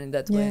and women in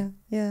that way.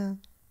 Yeah.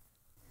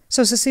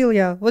 So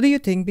Caecilia, what do you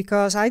think?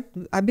 Because I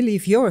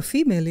believe you're a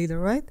female leader,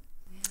 right?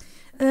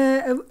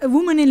 A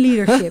woman in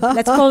leadership.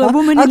 Let's call a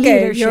woman in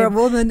leadership. You're a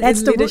woman in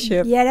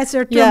leadership. That's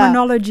the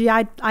terminology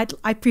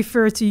I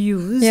prefer to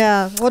use.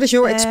 Yeah. What is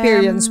your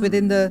experience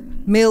within the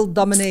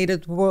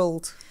male-dominated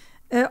world?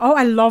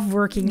 I love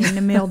working in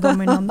the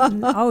male-dominant.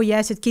 Oh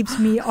yes, it keeps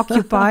me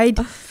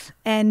occupied,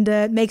 and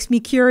makes me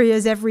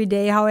curious every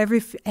day how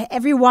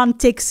everyone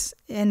ticks,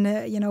 and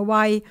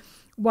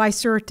why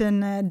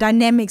certain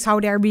dynamics, how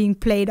they're being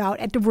played out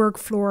at the work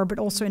floor, but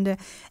also in the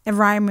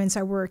environments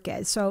I work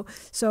at. So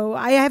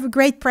I have a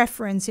great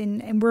preference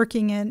in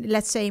working in,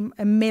 let's say,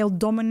 a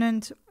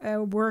male-dominant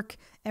work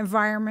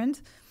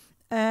environment,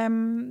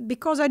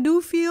 because I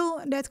do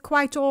feel that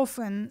quite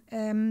often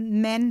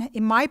men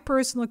in my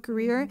personal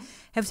career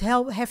have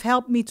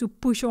helped me to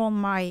push on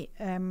my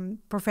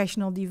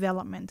professional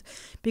development.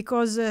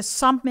 Because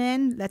some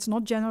men, let's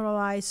not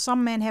generalize,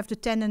 some men have the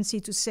tendency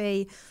to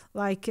say,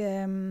 like,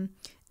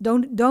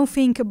 don't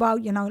think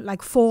about,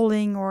 like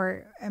falling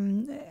or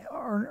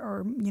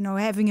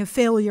having a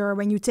failure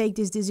when you take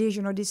this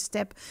decision or this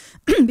step,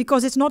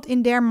 because it's not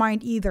in their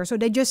mind either. So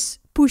they just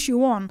push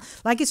you on.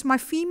 Like, it's my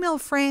female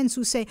friends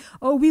who say,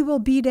 oh, we will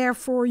be there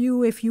for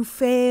you if you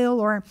fail,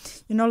 or,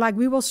 like,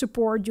 we will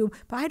support you.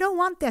 But I don't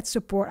want that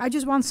support. I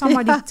just want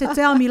somebody to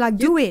tell me, like,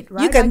 do it,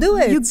 right? You can do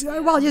it.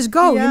 Just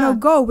go,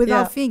 go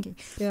without thinking.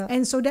 Yeah.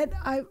 And so that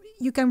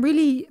you can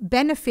really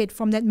benefit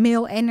from that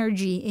male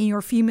energy in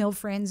your female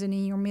friends and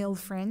in your male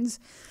friends.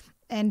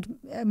 And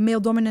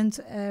male-dominant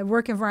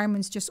work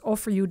environments just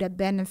offer you that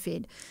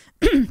benefit.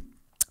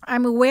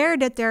 I'm aware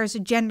that there's a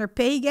gender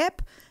pay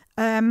gap.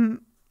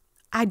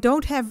 I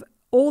don't have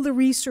all the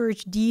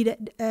research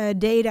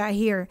data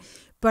here,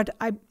 but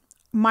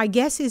my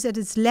guess is that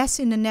it's less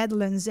in the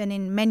Netherlands than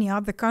in many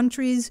other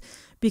countries,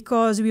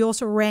 because we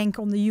also rank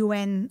on the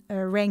UN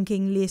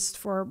ranking list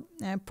for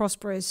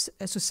prosperous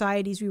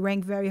societies. We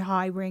rank very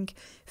high, rank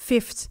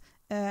 5th,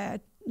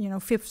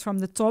 5th from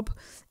the top.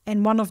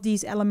 And one of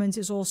these elements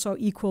is also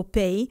equal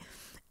pay.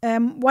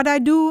 What I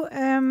do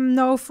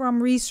know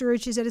from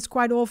research is that it's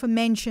quite often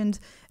mentioned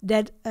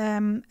that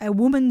a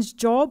woman's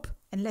job,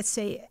 and let's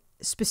say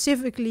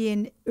specifically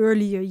in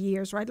earlier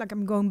years, right? Like,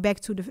 I'm going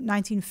back to the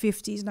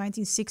 1950s,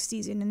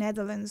 1960s in the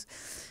Netherlands,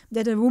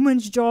 that a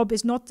woman's job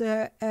is not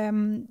the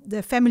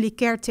family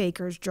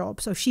caretaker's job.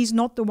 So she's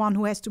not the one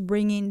who has to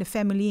bring in the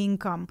family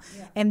income.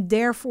 Yeah. And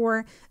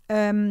therefore,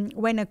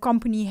 when a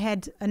company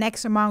had an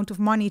X amount of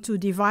money to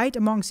divide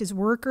amongst its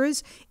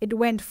workers, it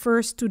went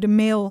first to the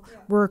male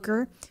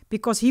worker,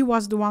 because he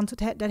was the one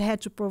that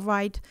had to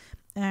provide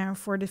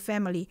for the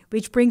family.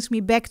 Which brings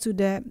me back to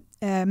the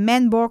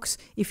man box.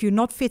 If you're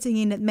not fitting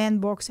in that man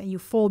box and you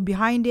fall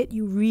behind it,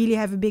 you really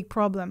have a big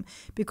problem,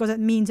 because that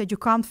means that you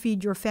can't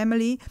feed your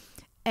family,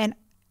 and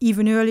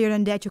even earlier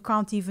than that, you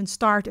can't even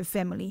start a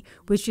family,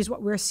 which is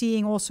what we're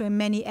seeing also in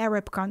many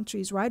Arab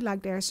countries, right?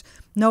 Like, there's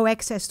no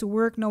access to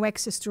work, no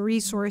access to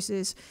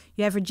resources.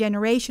 You have a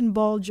generation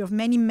bulge of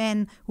many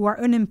men who are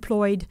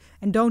unemployed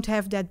and don't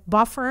have that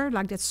buffer,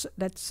 like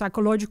that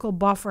psychological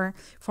buffer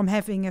from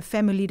having a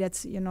family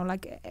that's,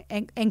 enveloped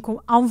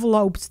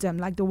them,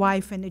 like the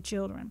wife and the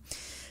children.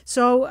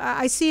 So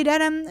I see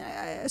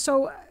that.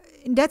 So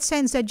in that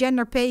sense, that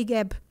gender pay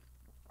gap,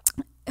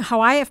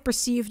 how I have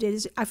perceived it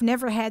is, I've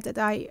never had that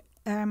I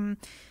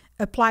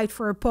applied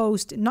for a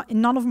post, in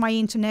none of my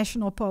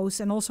international posts,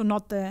 and also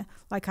not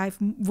I've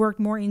worked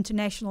more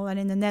international than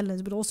in the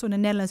Netherlands, but also in the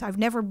Netherlands, I've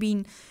never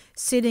been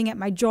sitting at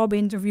my job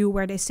interview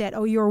where they said,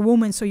 oh, you're a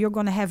woman, so you're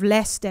going to have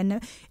less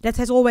than, that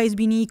has always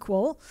been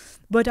equal.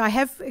 But I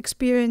have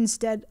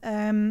experienced that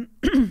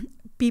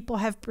people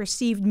have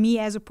perceived me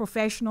as a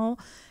professional,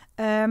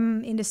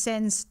 in the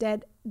sense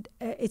that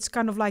it's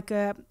kind of like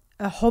a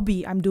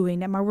hobby I'm doing,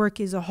 that my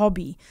work is a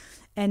hobby.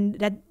 and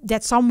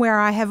that somewhere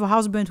I have a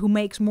husband who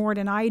makes more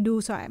than I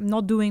do, so I'm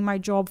not doing my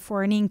job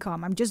for an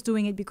income. I'm just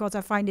doing it because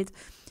I find it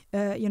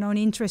an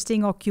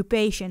interesting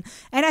occupation.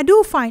 And I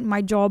do find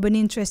my job an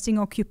interesting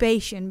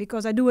occupation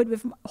because I do it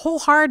with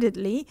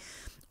wholeheartedly.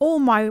 All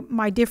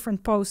my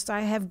different posts,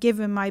 I have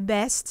given my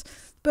best.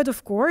 But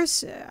of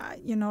course,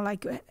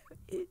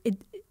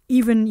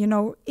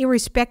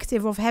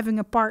 irrespective of having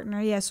a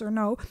partner, yes or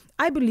no,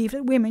 I believe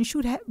that women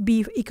should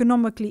be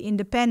economically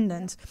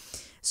independent.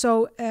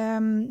 So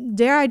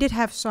there I did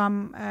have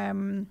some,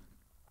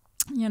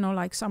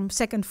 some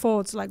second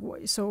thoughts,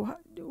 so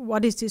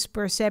what is this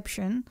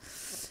perception?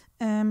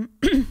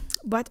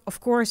 But of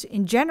course,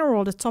 in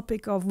general, the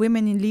topic of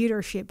women in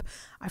leadership,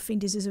 I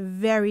think this is a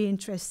very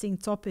interesting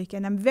topic.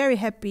 And I'm very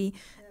happy,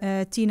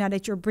 Tina,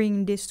 that you're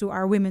bringing this to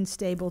our women's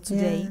table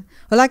today. Yeah.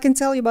 Well, I can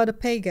tell you about the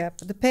pay gap.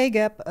 The pay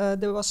gap,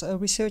 there was a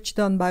research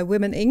done by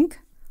Women Inc.,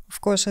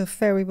 of course, a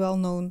very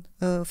well-known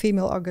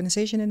female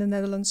organization in the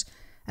Netherlands.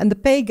 And the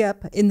pay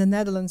gap in the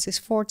Netherlands is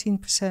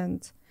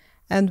 14%.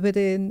 And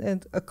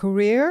within a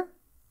career,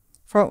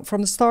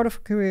 from the start of a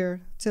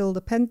career till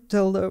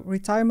the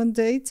retirement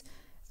date,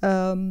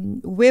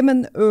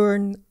 women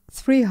earn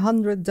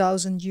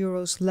 300,000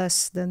 euros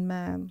less than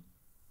men.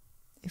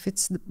 If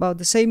it's about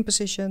the same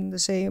position, the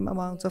same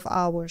amount of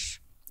hours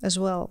as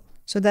well.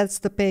 So that's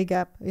the pay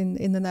gap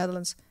in the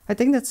Netherlands. I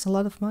think that's a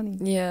lot of money.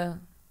 Yeah,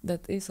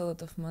 that is a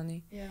lot of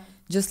money. Yeah.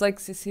 Just like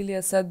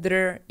Caecilia said,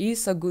 there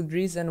is a good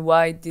reason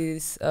why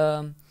this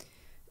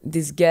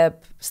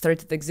gap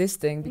started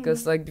existing,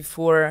 because like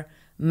before,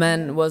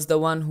 man was the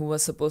one who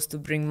was supposed to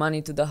bring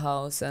money to the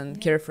house and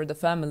care for the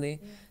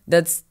family.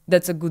 That's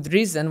a good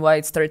reason why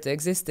it started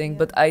existing.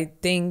 But I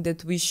think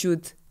that we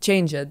should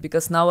change it,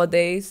 because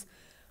nowadays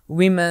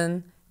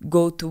women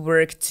go to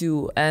work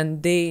too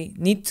and they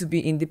need to be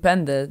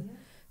independent.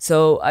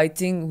 So I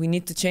think we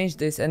need to change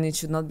this, and it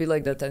should not be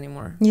like that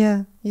anymore.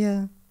 Yeah.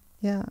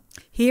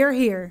 Hear,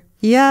 hear.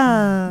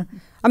 Yeah.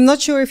 I'm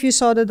not sure if you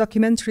saw the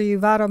documentary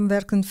Waarom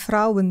werken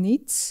vrouwen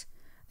niet?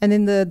 And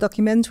in the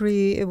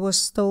documentary, it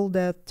was told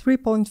that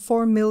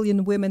 3.4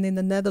 million women in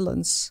the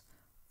Netherlands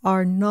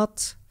are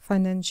not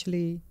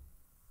financially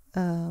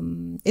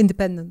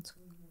independent.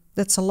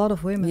 That's a lot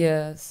of women.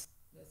 Yes.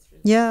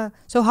 Yeah.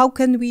 So what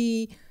can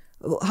we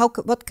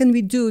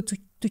do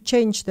to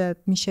change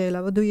that,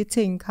 Mishela? What do you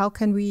think? How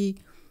can we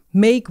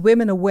make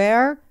women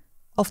aware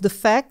of the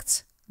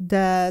fact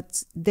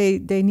that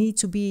they need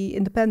to be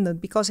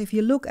independent? Because if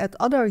you look at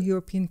other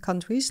European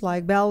countries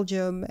like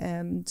Belgium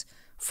and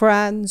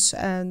France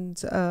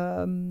and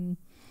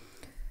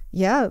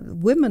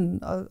women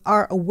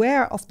are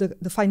aware of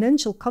the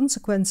financial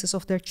consequences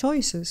of their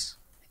choices.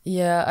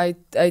 Yeah,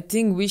 I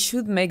think we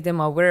should make them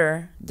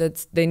aware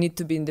that they need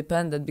to be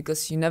independent,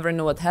 because you never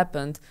know what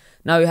happened.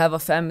 Now you have a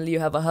family, you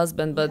have a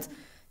husband, but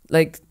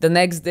like the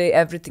next day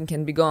everything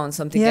can be gone,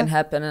 something can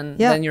happen, and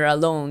then you're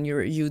alone,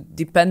 you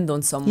depend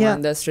on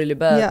someone. That's really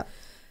bad.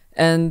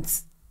 And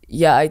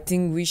I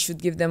think we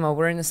should give them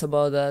awareness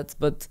about that,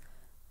 but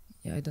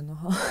I don't know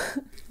how.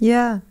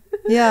 Yeah.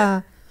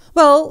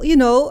 Well,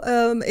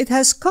 it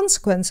has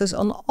consequences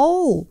on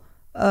all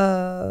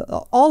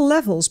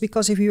levels,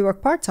 because if you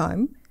work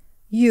part-time,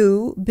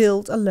 you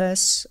build a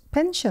less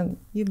pension.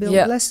 You build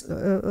less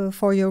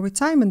for your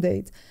retirement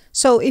date.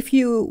 So if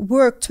you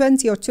work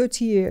 20 or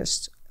 30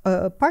 years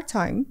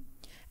part-time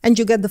and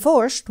you get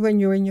divorced when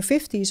you're in your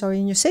 50s or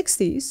in your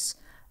 60s,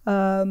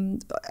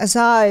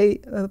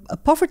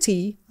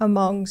 poverty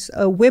amongst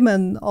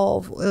women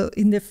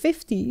in their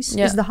 50s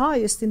is the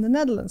highest in the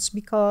Netherlands,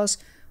 because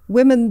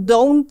women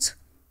don't,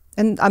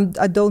 and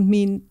I don't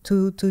mean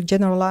to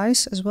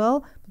generalize as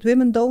well, but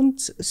women don't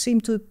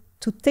seem to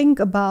think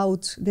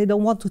about, they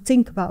don't want to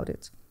think about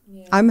it.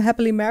 Yeah. I'm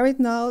happily married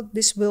now.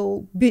 This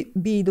will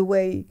be the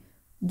way,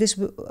 this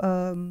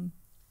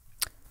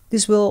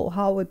will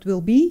how it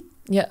will be.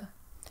 Yeah.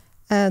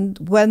 And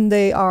when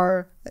they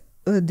are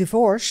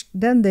divorced,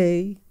 then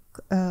they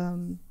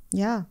come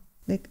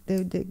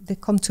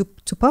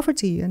to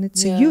poverty, and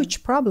it's a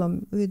huge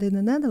problem within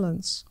the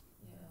Netherlands.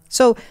 Yeah.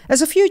 So,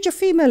 as a future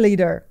female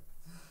leader,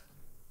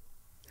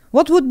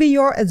 what would be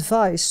your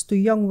advice to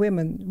young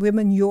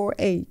women your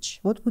age?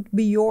 What would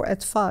be your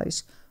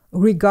advice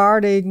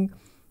regarding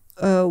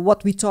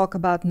what we talk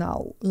about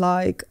now?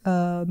 Like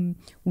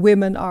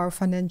women are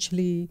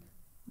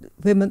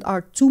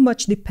too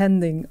much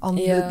depending on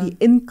the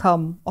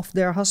income of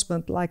their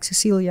husband, like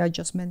Caecilia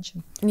just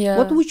mentioned. Yeah.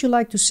 What would you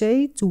like to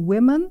say to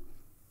women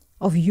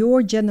of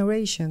your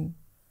generation?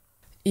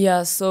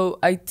 Yeah, so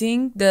I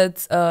think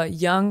that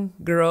young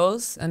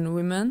girls and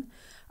women,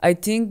 I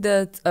think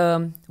that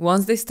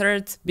once they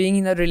start being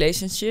in a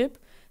relationship,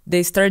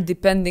 they start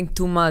depending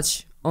too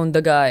much on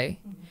the guy.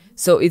 Mm-hmm.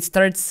 So it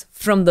starts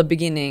from the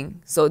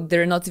beginning. So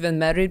they're not even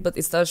married, but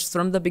it starts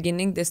from the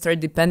beginning. They start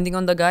depending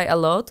on the guy a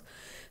lot.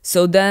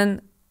 So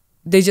then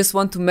they just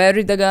want to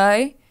marry the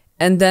guy,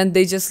 and then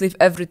they just leave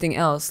everything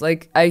else.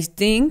 Like, I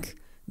think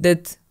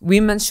that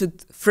women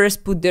should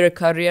first put their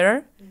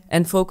career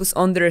and focus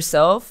on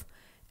themselves,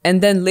 and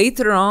then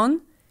later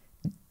on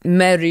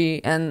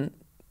marry and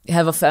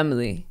have a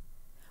family.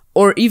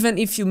 or even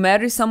if you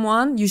marry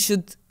someone, you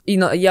should,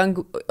 in a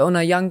young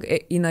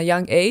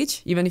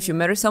age, even if you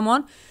marry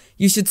someone,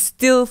 you should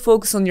still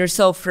focus on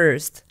yourself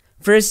first.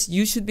 First,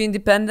 you should be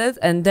independent,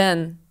 and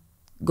then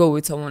go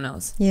with someone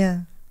else.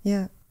 Yeah,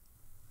 yeah.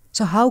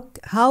 So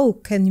how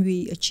can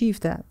we achieve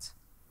that?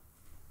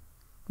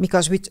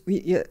 Because we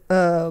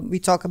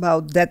talk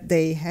about that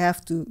we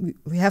have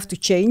to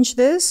change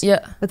this. Yeah.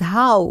 But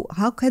how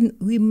can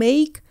we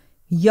make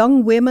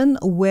young women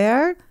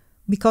aware?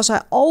 Because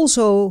I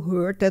also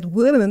heard that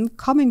women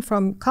coming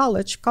from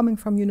college, coming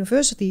from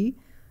university,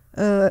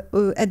 in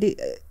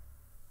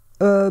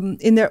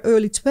their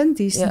early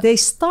 20s, they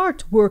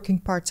start working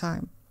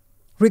part-time,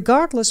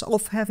 regardless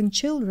of having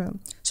children.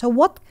 So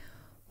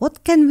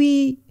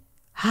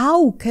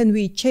how can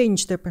we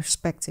change their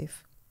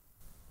perspective?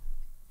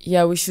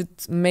 Yeah, we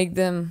should make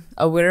them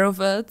aware of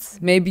it.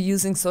 Maybe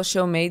using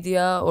social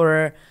media,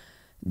 or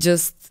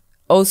just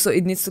also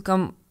it needs to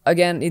come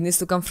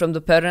from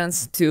the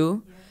parents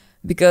too. Yeah.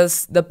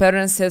 Because the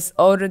parents have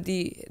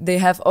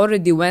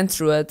already went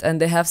through it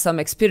and they have some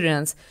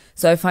experience.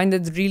 So I find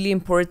it really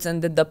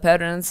important that the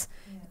parents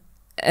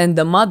and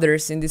the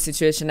mothers in this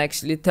situation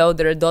actually tell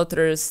their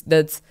daughters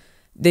that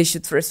they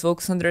should first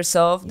focus on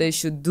themselves, they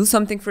should do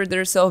something for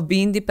themselves,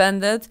 be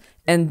independent,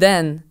 and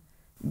then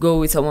go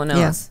with someone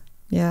else.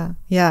 Yeah.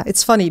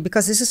 It's funny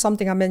because this is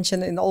something I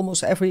mention in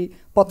almost every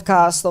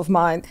podcast of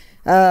mine.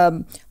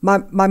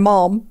 My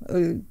mom,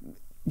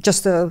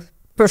 just a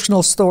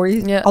personal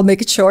story. Yeah. I'll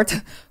make it short.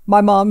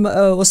 My mom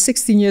was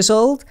 16 years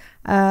old,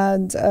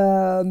 and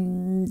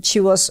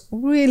she was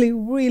really,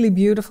 really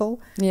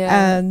beautiful.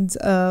 Yeah. And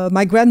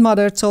my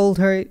grandmother told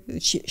her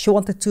she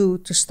wanted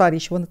to study.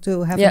 She wanted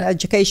to have an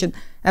education.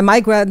 And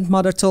my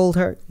grandmother told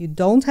her, you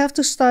don't have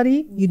to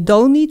study. You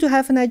don't need to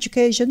have an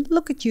education.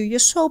 Look at you. You're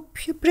so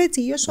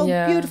pretty. You're so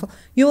beautiful.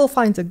 You will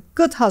find a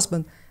good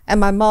husband. And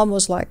my mom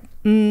was like,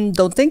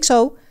 don't think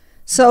so.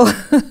 So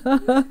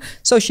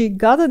she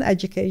got an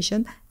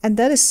education, and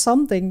that is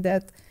something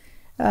that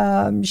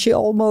she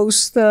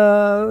almost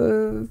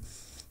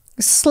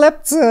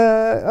slept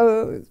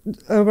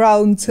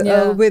around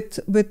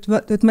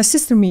with my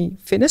sister and me.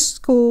 Finish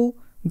school,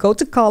 go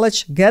to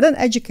college, get an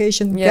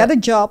education, get a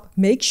job,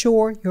 make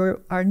sure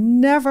you are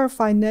never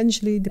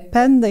financially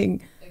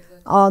depending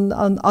on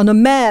a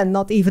man,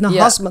 not even a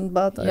husband,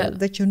 but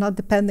that you're not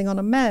depending on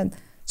a man.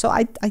 So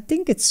I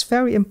think it's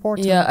very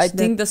important. Yeah, I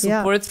think the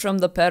support from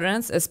the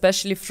parents,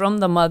 especially from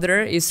the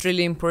mother, is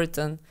really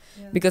important.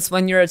 Yeah. Because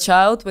when you're a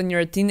child, when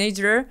you're a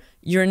teenager,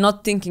 you're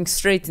not thinking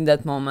straight in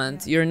that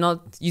moment. Yeah.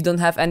 You don't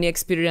have any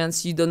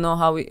experience. You don't know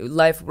how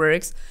life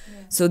works.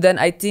 Yeah. So then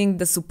I think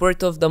the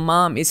support of the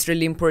mom is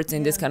really important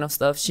in this kind of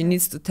stuff. She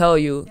needs to tell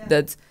you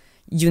that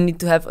you need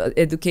to have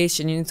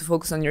education, you need to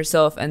focus on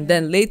yourself, and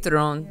then later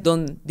on,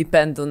 don't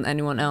depend on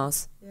anyone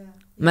else,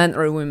 men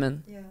or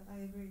women. Yeah.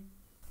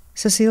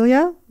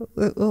 Caecilia,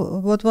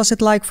 what was it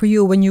like for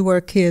you when you were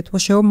a kid?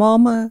 Was your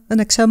mom an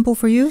example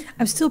for you?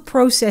 I'm still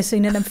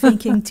processing, and I'm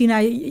thinking,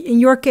 Tina, in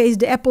your case,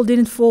 the apple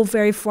didn't fall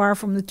very far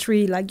from the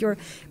tree. Like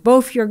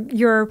both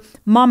your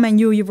mom and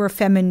you were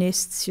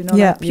feminists,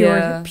 like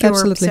pure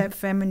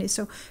feminists.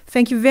 So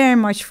thank you very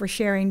much for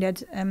sharing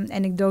that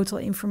anecdotal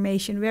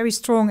information. Very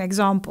strong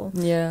example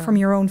from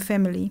your own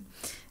family.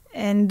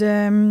 And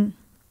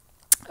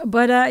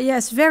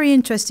it's very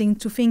interesting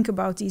to think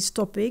about these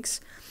topics.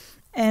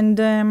 And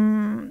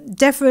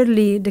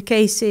definitely the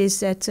case is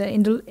that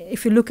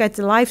if you look at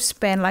the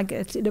lifespan, like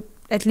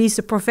at least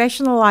the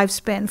professional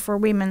lifespan for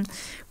women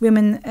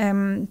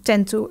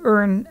tend to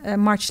earn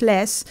much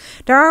less.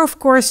 There are, of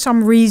course,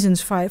 some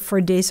reasons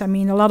for this. I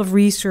mean, a lot of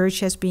research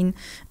has been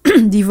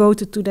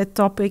devoted to that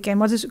topic.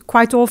 And what is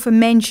quite often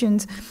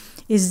mentioned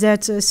is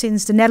that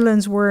since the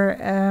Netherlands were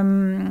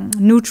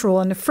neutral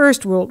in the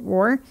First World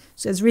War,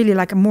 so it's really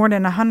like more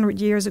than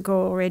 100 years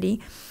ago already,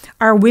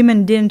 our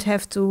women didn't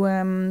have to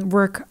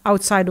work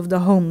outside of the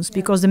homes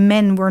because the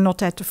men were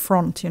not at the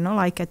front,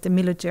 like at the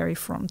military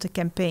front, the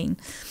campaign.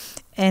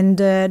 And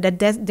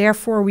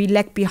therefore we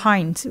lag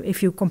behind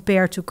if you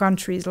compare to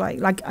countries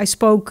like I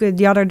spoke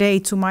the other day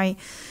to my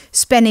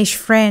Spanish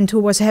friend who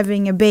was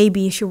having a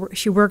baby.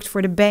 She worked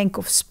for the Bank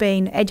of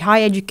Spain, a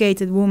high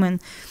educated woman.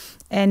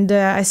 And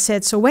I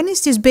said, so when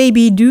is this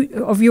baby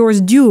of yours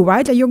due,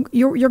 right? Like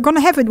you're going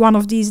to have it one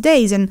of these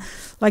days. And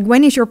like,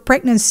 when is your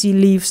pregnancy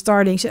leave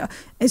starting?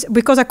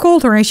 Because I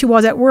called her and she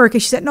was at work.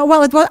 And she said, no,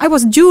 well, I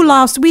was due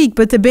last week,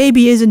 but the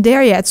baby isn't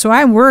there yet. So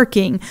I'm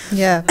working.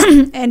 Yeah.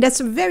 And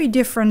that's a very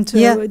different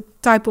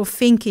type of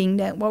thinking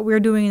than what we're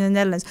doing in the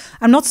Netherlands.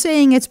 I'm not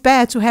saying it's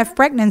bad to have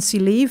pregnancy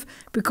leave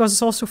because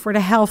it's also for the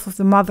health of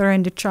the mother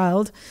and the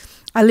child.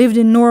 I lived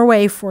in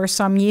Norway for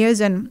some years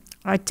and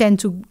I tend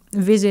to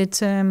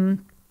visit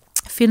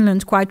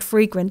Finland quite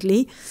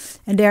frequently,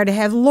 and there they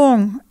have a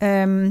long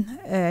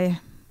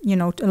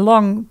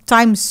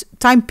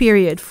time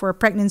period for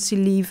pregnancy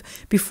leave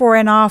before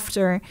and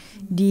after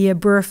the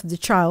birth of the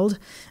child.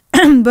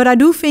 But I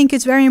do think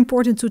it's very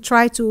important to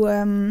try to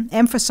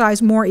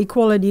emphasize more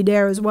equality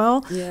there as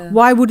well. Yeah.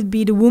 Why would it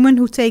be the woman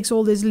who takes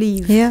all this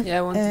leave? Yeah,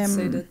 I wanted to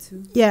say that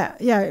too.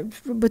 Yeah,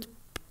 but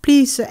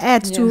please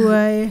add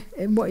to.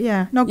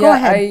 Go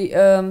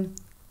ahead.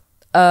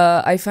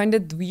 I find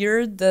it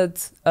weird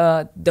that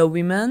the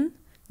women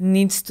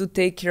needs to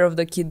take care of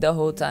the kid the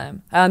whole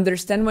time. I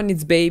understand when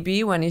it's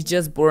baby, when it's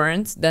just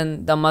born,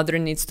 then the mother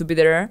needs to be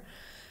there.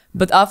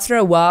 But after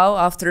a while,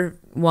 after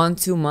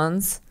 1-2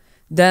 months,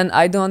 then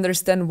I don't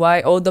understand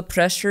why all the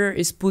pressure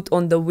is put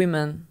on the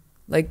women.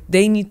 Like,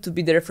 they need to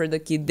be there for the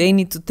kid. They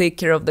need to take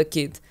care of the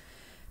kid.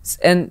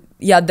 And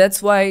yeah,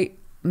 that's why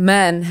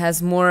man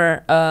has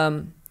more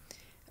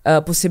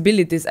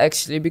possibilities,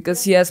 actually,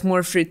 because he has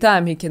more free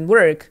time. He can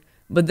work.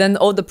 But then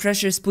all the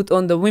pressure is put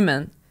on the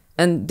women.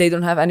 And they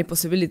don't have any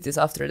possibilities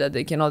after that.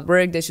 They cannot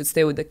work. They should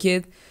stay with the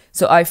kid.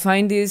 So I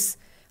find this...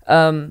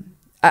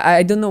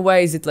 I don't know why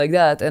is it like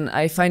that. And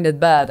I find it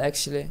bad,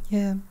 actually.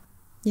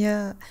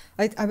 Yeah.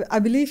 I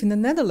believe in the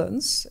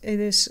Netherlands, it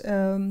is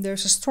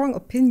there's a strong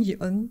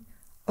opinion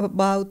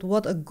about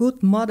what a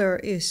good mother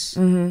is.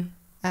 Mm-hmm.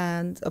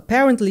 And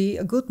apparently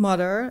a good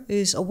mother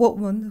is a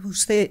woman who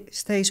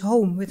stays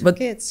home with her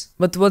kids.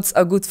 But what's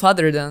a good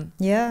father then?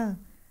 Yeah,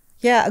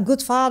 a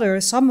good father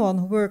is someone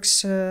who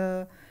works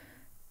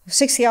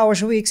 60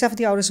 hours a week,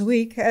 70 hours a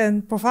week,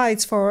 and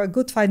provides for a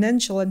good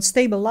financial and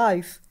stable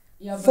life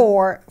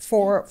for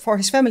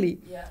his family.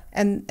 Yeah.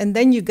 And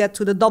then you get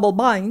to the double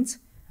bind,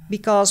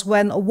 because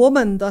when a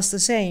woman does the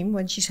same,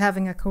 when she's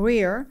having a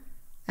career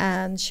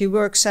and she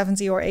works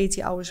 70 or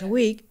 80 hours a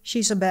week,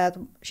 she's a bad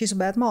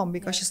mom,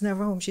 because she's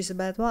never home. She's a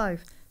bad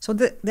wife. So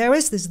there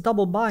is this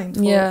double bind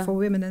for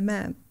women and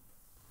men.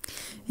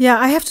 Yeah,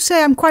 I have to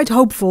say I'm quite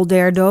hopeful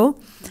there, though.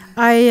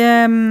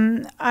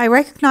 I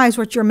recognize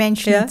what you're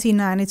mentioning,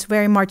 Tina, and it's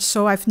very much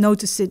so. I've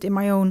noticed it in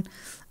my own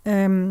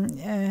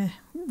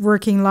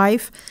working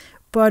life.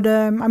 But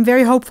I'm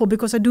very hopeful,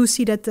 because I do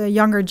see that the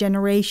younger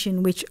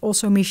generation, which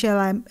also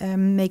Mishela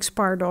makes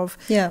part of,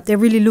 they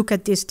really look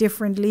at this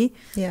differently.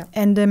 Yeah.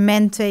 And the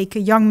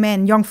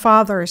young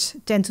fathers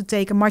tend to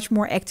take a much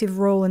more active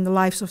role in the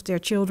lives of their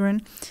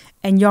children.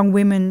 And young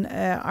women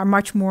are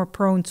much more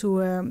prone to,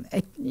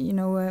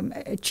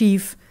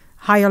 achieve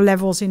higher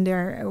levels in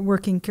their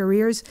working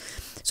careers.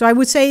 So I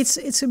would say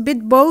it's a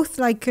bit both.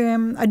 Like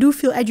I do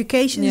feel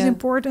education is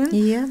important.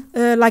 Yeah.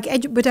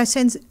 But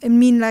I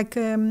mean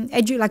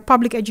like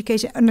public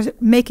education, and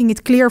making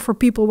it clear for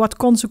people what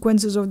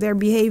consequences of their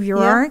behavior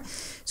are.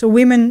 So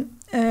women,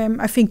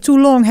 I think, too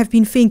long have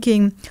been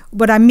thinking,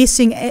 but I'm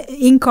missing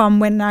income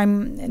when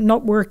I'm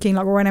not working,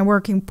 or when I'm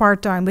working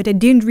part-time. But they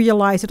didn't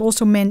realize it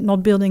also meant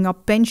not building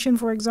up pension,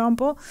 for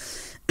example.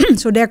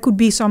 So there could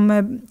be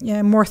some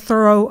more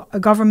thorough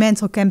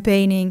governmental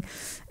campaigning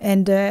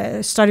and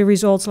study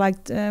results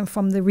like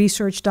from the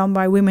research done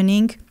by Women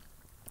Inc.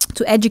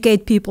 to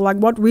educate people like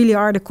what really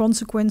are the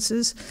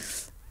consequences.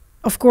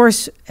 Of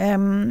course,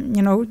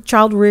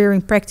 child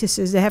rearing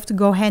practices, they have to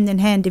go hand in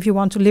hand if you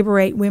want to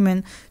liberate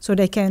women so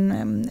they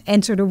can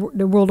enter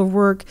the world of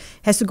work.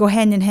 It has to go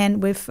hand in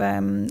hand with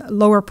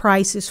lower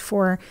prices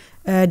for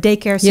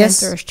daycare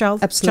centers,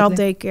 child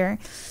daycare.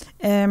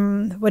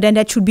 But then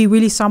that should be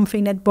really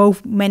something that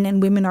both men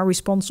and women are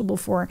responsible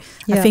for.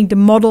 Yeah. I think the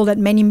model that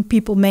many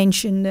people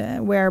mentioned,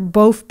 where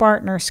both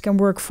partners can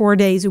work 4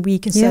 days a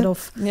week instead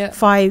of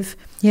 5.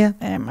 Yeah.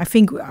 I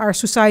think our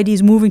society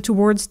is moving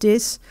towards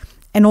this.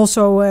 And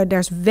also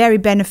there's very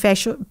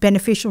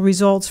beneficial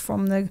results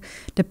from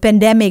the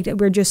pandemic that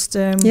we're just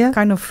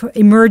kind of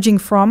emerging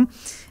from.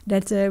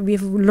 That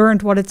we've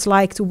learned what it's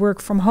like to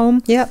work from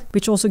home,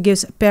 which also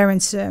gives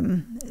parents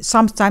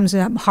sometimes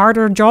a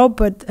harder job,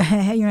 but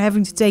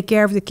having to take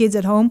care of the kids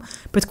at home,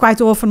 but quite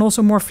often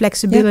also more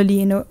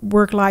flexibility in a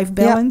work-life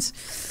balance.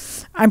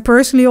 I'm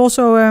personally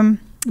also a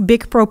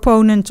big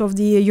proponent of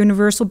the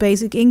universal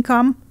basic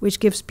income, which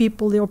gives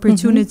people the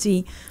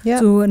opportunity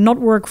to not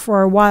work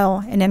for a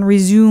while and then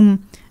resume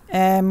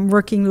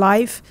working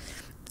life.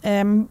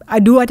 I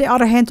do, on the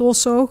other hand,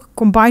 also,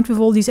 combined with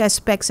all these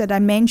aspects that I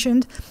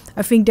mentioned,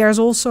 I think there's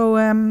also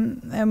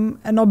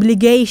an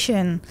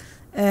obligation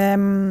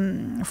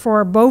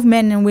for both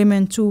men and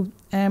women to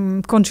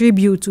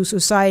contribute to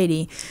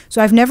society.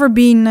 So I've never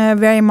been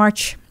very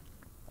much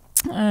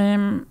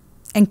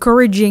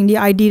encouraging the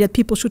idea that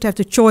people should have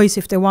the choice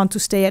if they want to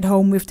stay at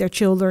home with their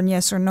children,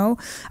 yes or no.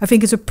 I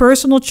think it's a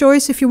personal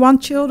choice if you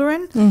want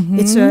children. Mm-hmm.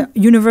 It's a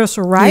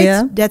universal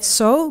right, that's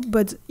so,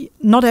 but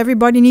not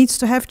everybody needs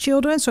to have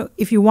children. So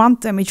if you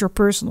want them, it's your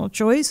personal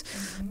choice.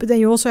 Mm-hmm. But then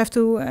you also have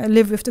to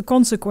live with the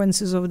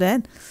consequences of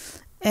that.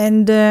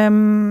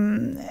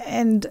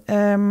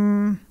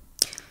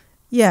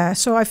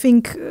 So I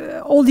think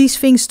all these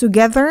things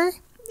together,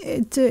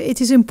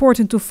 it is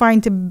important to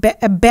find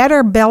a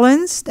better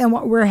balance than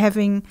what we're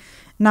having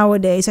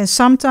nowadays. And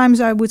sometimes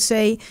I would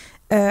say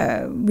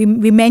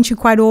we mention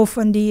quite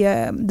often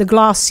the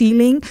glass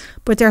ceiling,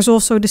 but there's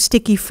also the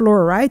sticky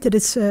floor, right? That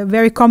it's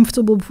very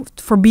comfortable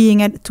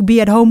to be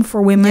at home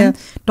for women,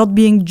 not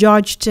being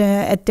judged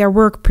at their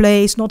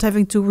workplace, not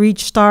having to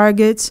reach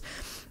targets.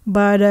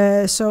 But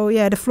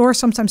the floor is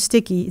sometimes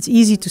sticky. It's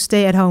easy to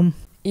stay at home.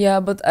 Yeah,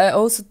 but I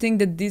also think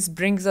that this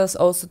brings us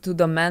also to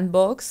the man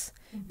box.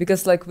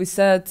 Because like we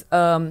said,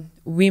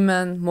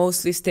 women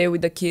mostly stay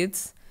with the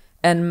kids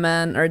and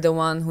men are the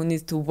one who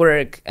need to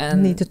work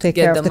and need to take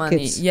get care the of the money.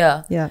 kids.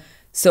 Yeah.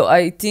 So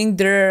I think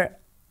there are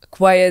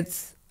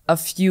quite a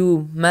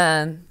few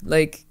men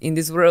like in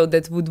this world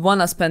that would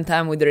want to spend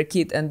time with their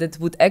kid and that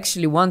would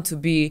actually want to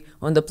be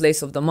on the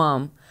place of the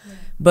mom.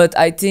 But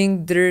I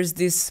think there's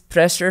this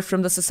pressure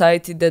from the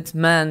society that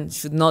men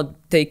should not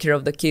take care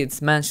of the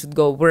kids. Men should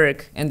go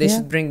work and they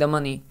should bring the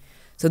money.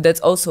 So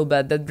that's also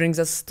bad. That brings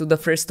us to the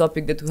first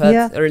topic that we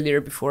had earlier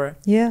before.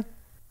 Yeah.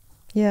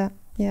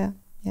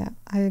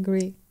 I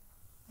agree.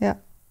 Yeah.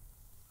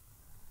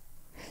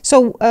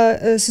 So,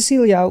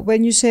 Caecilia,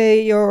 when you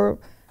say you're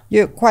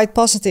quite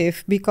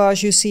positive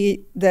because you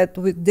see that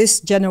with this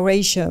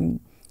generation,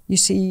 you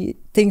see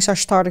things are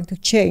starting to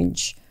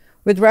change.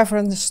 With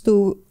reference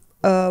to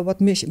what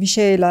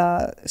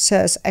Mishela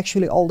says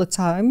actually all the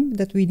time,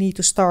 that we need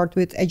to start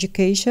with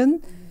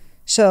education.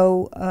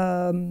 So,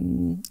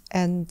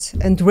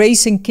 and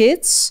raising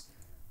kids.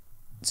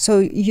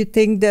 So do you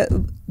think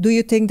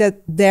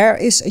that there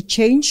is a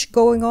change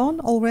going on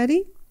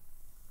already?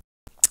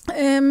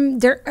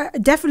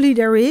 Definitely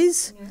there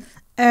is.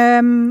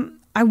 I'm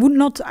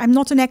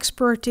not an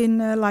expert in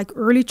like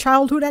early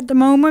childhood at the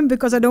moment,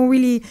 because I don't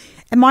really,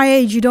 at my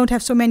age, you don't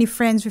have so many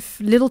friends with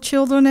little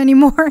children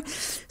anymore.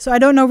 So I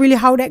don't know really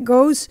how that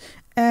goes.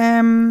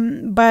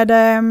 But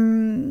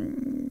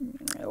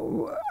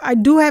I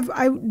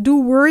do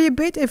worry a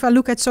bit if I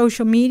look at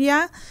social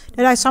media,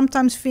 that I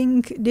sometimes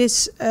think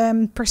this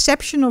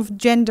perception of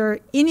gender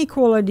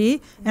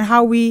inequality and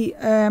how we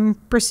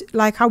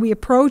how we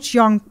approach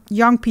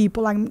young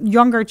people, like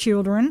younger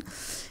children,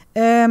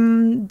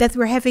 that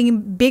we're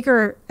having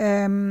bigger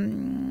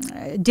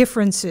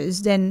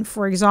differences than,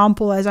 for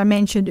example, as I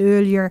mentioned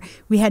earlier,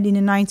 we had in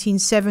the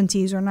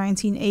 1970s or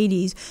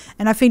 1980s.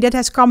 And I think that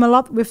has come a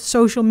lot with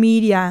social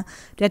media,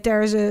 that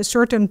there's a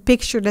certain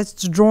picture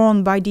that's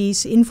drawn by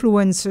these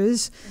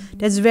influencers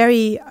that's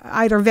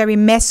either very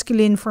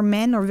masculine for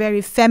men or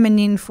very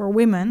feminine for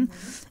women.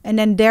 And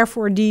then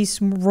therefore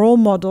these role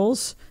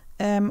models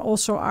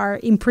also are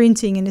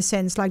imprinting, in a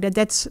sense, like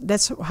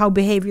that's how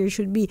behavior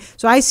should be.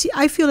 So I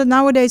feel that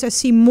nowadays I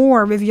see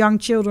more with young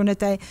children that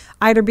they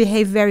either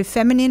behave very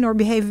feminine or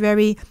behave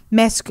very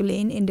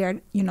masculine in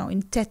their,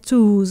 in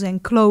tattoos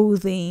and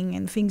clothing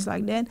and things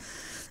like that.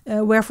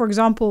 Where, for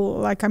example,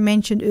 like I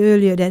mentioned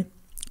earlier, that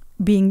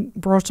being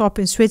brought up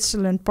in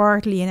Switzerland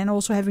partly, and then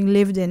also having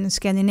lived in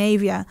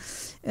Scandinavia,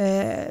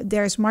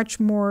 there's much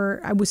more,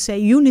 I would say,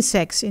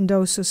 unisex in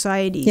those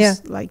societies. Yeah.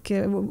 Like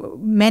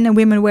men and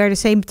women wear the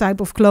same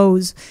type of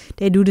clothes.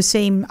 They do the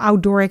same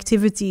outdoor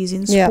activities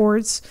in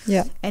sports.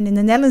 Yeah. And in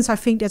the Netherlands, I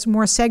think that's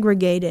more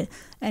segregated.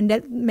 And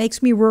that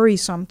makes me worry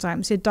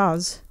sometimes. It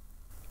does.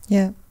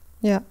 Yeah.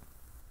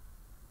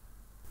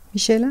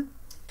 Mishela?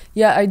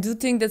 Yeah, I do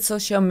think that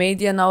social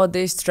media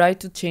nowadays try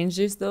to change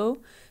this, though.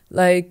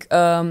 Like,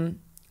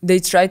 they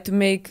try to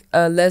make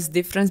less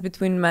difference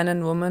between men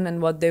and women and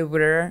what they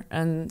wear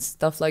and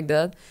stuff like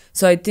that.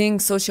 So I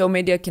think social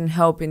media can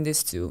help in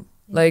this too.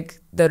 Like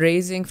the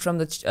raising from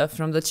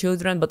the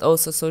children, but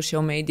also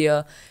social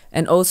media,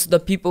 and also the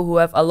people who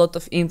have a lot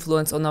of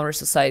influence on our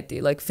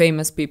society, like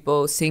famous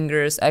people,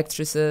 singers,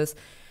 actresses,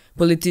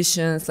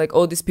 politicians. Like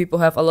all these people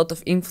have a lot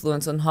of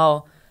influence on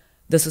how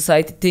the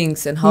society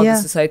thinks and how the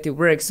society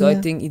works. So I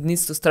think it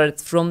needs to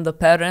start from the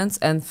parents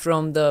and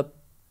from the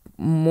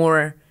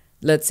more,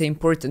 let's say,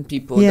 important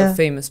people, the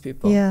famous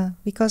people. Yeah,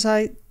 because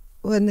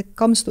when it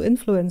comes to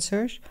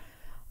influencers,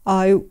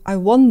 I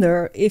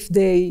wonder if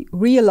they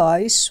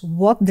realize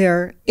what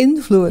their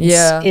influence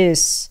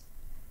is.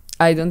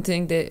 I don't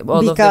think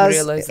all of them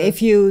realize that.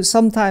 If you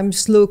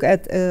sometimes look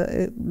at,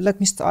 let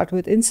me start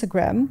with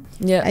Instagram,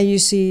 and you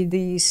see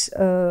these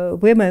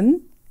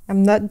women,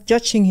 I'm not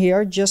judging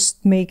here,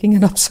 just making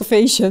an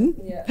observation.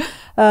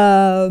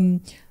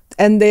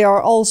 And they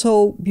are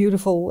also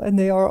beautiful, and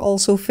they are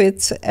also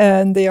fit,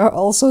 and they are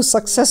also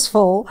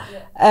successful,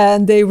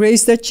 and they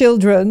raise their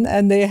children,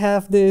 and they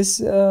have this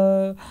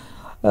 $1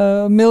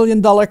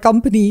 million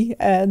company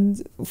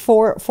and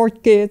four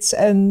kids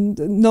and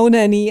no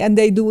nanny, and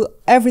they do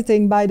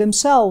everything by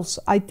themselves.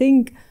 I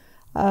think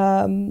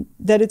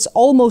that it's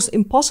almost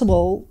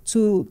impossible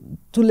to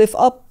live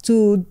up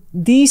to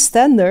these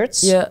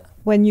standards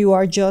when you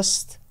are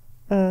just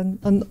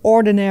an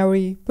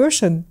ordinary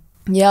person.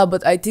 Yeah,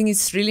 but I think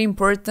it's really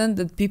important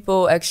that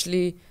people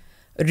actually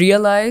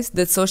realize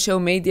that social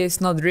media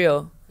is not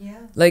real.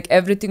 Like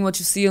everything what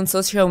you see on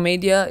social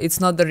media, it's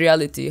not the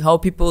reality. How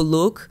people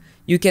look,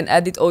 you can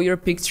edit all your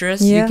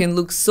pictures, you can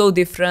look so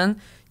different,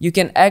 you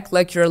can act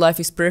like your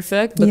life is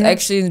perfect, but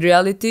actually in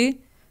reality,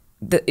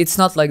 it's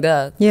not like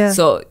that.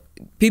 So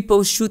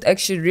people should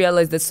actually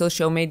realize that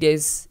social media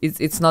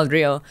it's not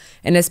real,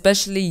 and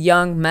especially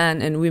young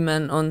men and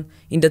women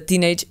in the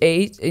teenage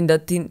age,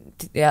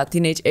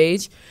 teenage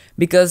age,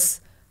 because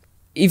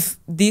if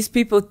these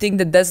people think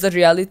that that's the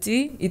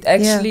reality,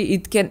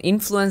 it can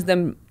influence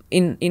them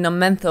in a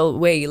mental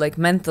way, like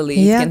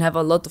mentally, it can have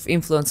a lot of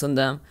influence on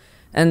them,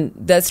 and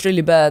that's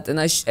really bad.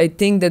 And I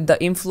think that the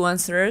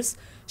influencers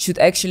should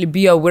actually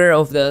be aware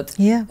of that,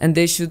 and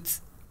they should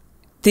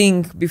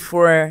think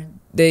before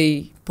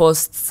they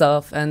post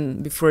stuff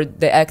and before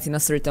they act in a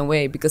certain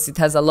way, because it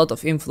has a lot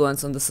of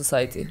influence on the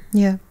society.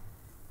 Yeah.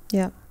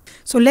 Yeah.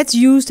 So let's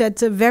use that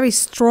very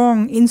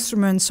strong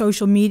instrument,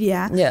 social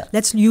media. Yeah.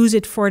 Let's use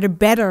it for the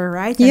better,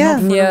 right? And Yeah.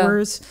 not for the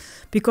worse.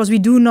 Because we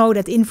do know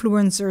that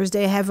influencers,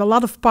 they have a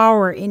lot of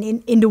power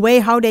in the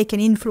way how they can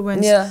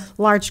influence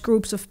large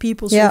groups of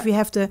people. So if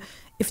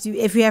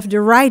you have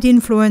the right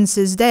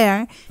influences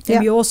there,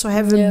 then we also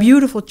have a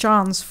beautiful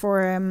chance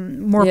for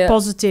more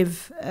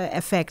positive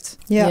effect.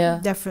 Yeah,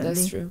 definitely.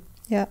 That's true.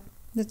 Yeah,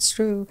 that's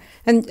true.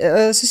 And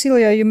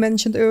Caecilia, you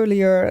mentioned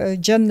earlier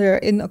gender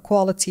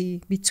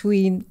inequality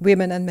between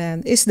women and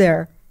men. Is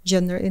there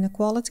gender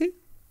inequality?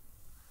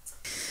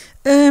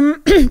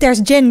 There's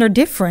gender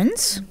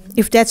difference,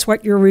 if that's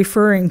what you're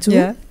referring to.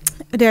 Yeah.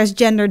 There's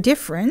gender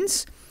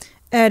difference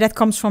that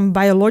comes from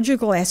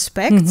biological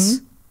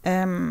aspects.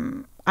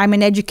 I'm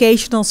an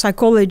educational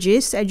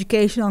psychologist,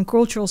 educational and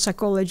cultural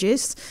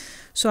psychologist.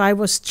 So I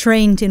was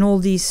trained in all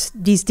these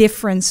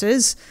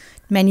differences.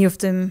 Many of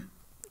them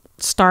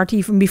start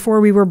even before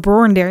we were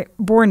born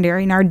there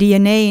in our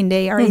DNA, and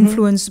they are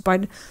influenced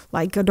by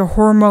the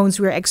hormones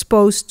we're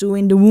exposed to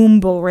in the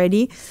womb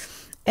already.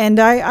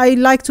 And I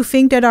like to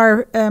think that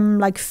our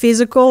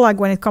physical, like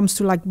when it comes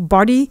to like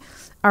body,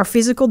 our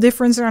physical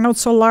differences are not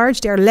so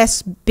large. They're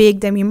less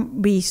big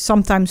than we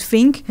sometimes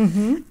think.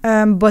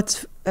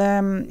 But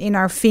in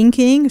our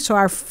thinking, so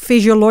our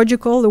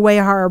physiological, the way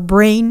how our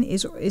brain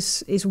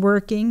is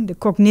working, the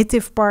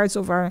cognitive parts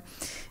of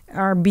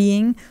our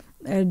being,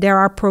 there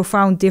are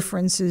profound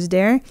differences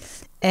there.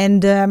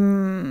 And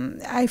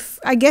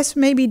I guess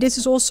maybe this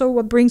is also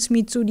what brings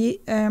me to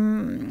the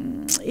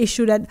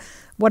issue that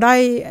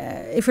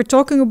if we're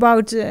talking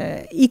about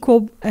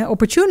equal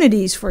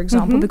opportunities, for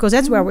example, because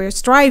that's where we're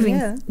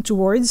striving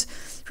towards.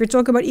 If we're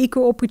talking about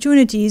equal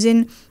opportunities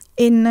in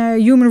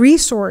human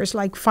resource,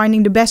 like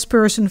finding the best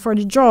person for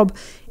the job,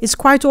 it's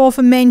quite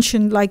often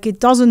mentioned, like it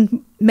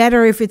doesn't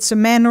matter if it's a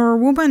man or a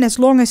woman, as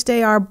long as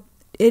they are,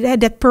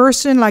 that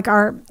person, like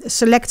our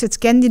selected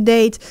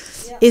candidate,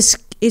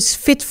 is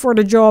fit for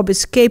the job,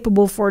 is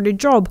capable for the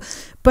job.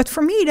 But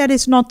for me, that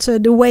is not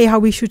the way how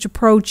we should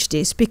approach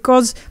this,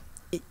 because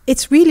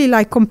it's really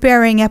like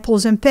comparing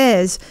apples and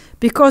pears,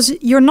 because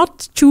you're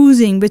not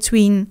choosing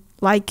between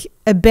like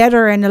a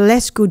better and a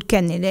less good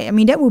candidate. I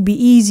mean, that would be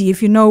easy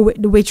if you know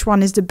which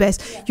one is the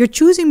best. Yeah. You're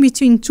choosing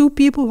between two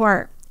people who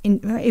are,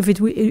 if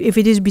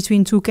it is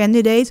between two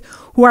candidates,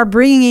 who are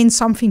bringing in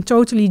something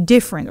totally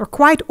different, or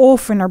quite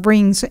often are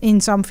bringing in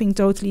something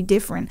totally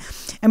different.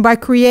 And by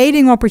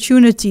creating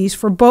opportunities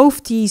for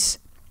both these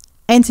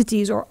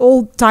entities or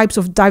all types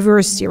of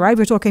diversity, right?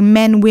 We're talking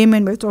men,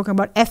 women, we're talking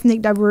about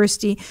ethnic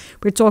diversity,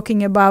 we're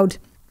talking about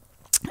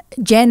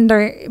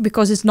gender,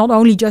 because it's not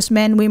only just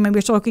men, women,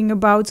 we're talking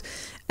about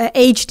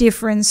age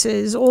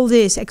differences, all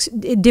this,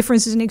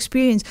 differences in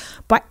experience.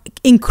 By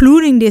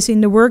including this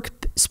in the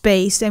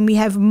workspace, then we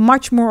have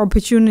much more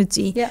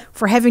opportunity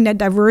for having that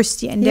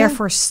diversity, and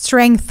therefore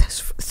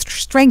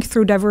strength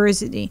through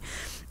diversity.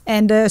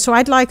 And so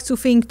I'd like to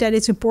think that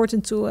it's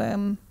important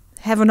to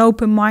have an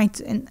open mind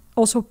and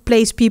also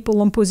place people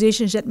on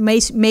positions that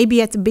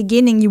maybe at the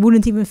beginning you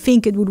wouldn't even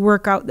think it would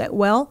work out that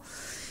well.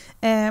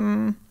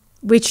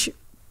 Which,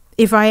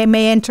 if I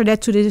may enter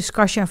that to the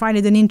discussion, I find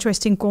it an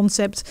interesting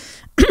concept.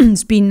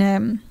 It's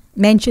been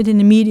mentioned in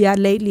the media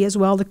lately as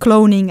well, the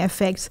cloning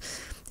effect,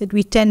 that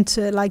we tend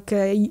to,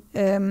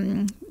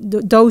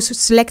 those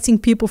selecting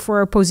people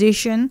for a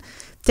position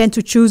tend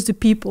to choose the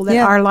people that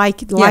are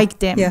like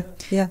them.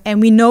 Yeah. And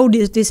we know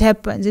this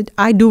happens.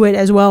 I do it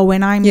as well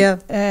when I'm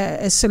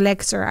a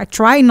selector. I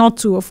try not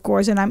to, of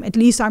course, and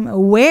I'm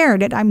aware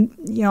that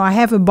I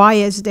have a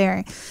bias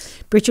there.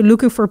 But you're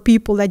looking for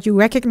people that you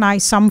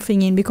recognize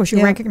something in, because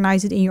you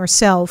recognize it in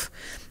yourself.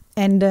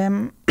 And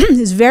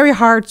it's very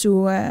hard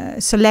to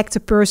select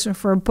a person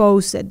for a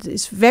post that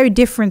is very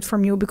different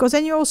from you, because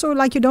then you also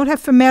you don't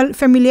have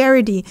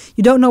familiarity.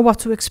 You don't know what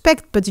to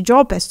expect, but the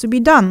job has to be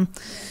done.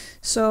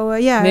 So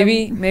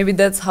maybe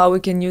that's how we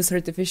can use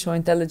artificial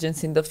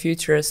intelligence in the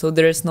future. So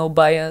there is no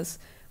bias,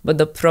 but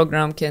the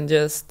program can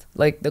just,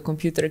 the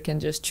computer can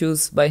just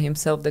choose by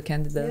himself the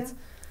candidates.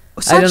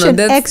 Such an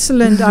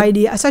excellent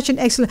idea. Such an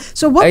excellent.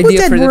 So what would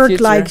that work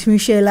like,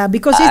 Mishela?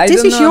 Because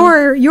this is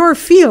your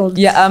field.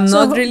 Yeah, I'm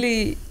not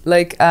really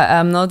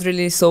I'm not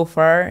really so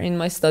far in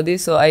my study,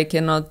 so I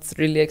cannot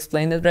really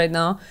explain it right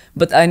now.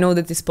 But I know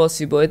that it's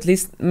possible. At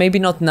least maybe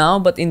not now,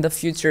 but in the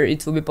future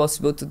it will be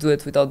possible to do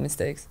it without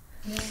mistakes.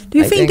 Yeah. Do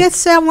you think that's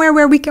somewhere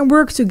where we can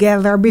work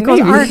together?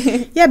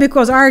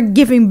 Because our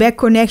giving back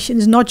connection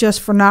is not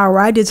just for now,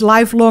 right? It's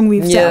lifelong.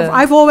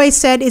 I've always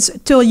said it's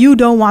till you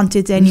don't want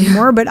it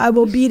anymore, but I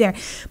will be there.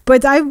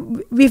 But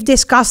we've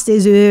discussed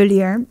this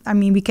earlier. I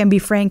mean, we can be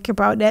frank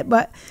about that,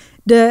 but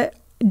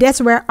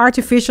that's where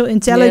artificial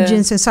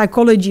intelligence and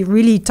psychology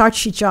really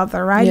touch each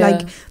other, right?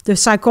 Like the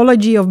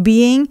psychology of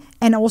being,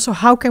 and also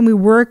how can we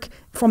work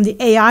from the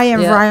AI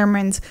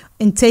environment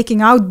in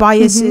taking out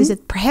biases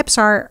that perhaps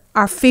our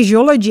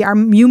physiology, our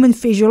human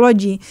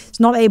physiology is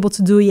not able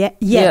to do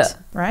yet,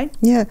 right?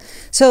 Yeah.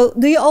 So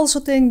do you also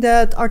think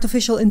that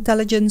artificial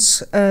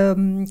intelligence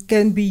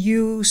can be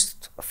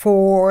used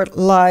for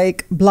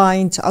like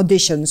blind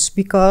auditions?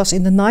 Because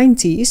in the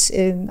 90s,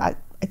 I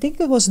think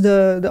it was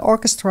the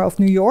Orchestra of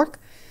New York,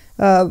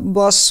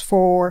 was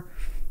for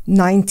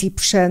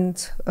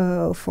 90%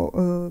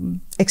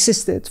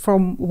 existed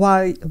from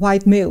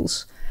white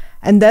males.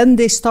 And then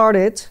they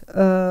started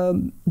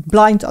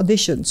blind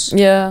auditions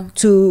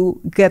to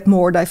get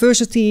more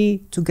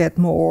diversity, to get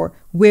more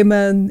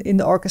women in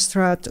the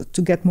orchestra,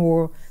 to get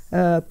more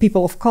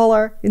people of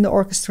color in the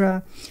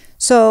orchestra.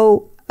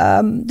 So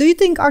do you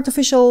think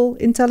artificial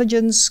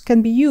intelligence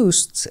can be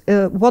used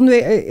one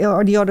way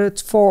or the other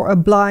for a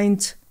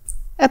blind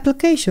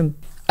application?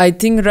 I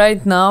think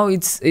right now we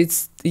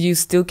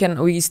still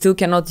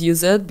cannot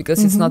use it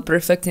because it's not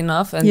perfect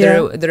enough, and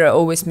there are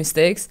always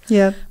mistakes.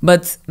 Yeah.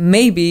 But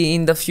maybe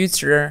in the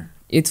future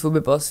it will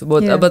be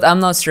possible. But I'm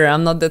not sure.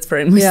 I'm not that far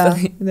in my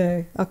study.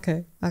 No.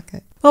 Okay.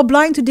 Well,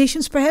 blind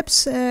auditions,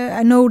 perhaps.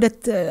 I know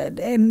that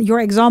and your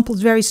example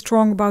is very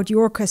strong about the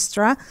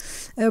orchestra,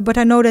 but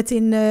I know that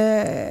in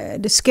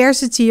the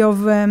scarcity of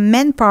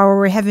manpower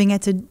we're having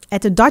at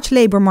the Dutch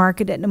labor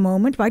market at the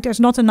moment, right? There's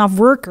not enough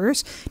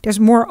workers. There's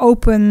more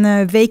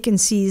open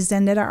vacancies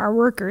than there are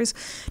workers.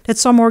 That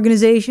some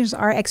organizations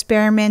are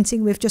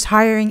experimenting with just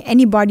hiring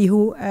anybody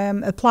who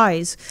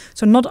applies.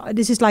 So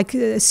this is like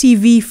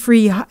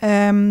CV-free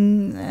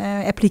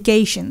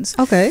applications.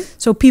 Okay.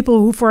 So people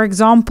who, for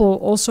example,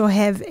 also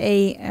have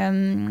a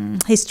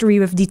history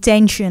with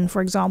detention,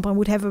 for example,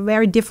 would have a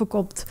very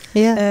difficult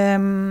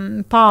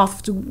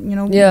path to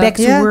back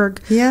to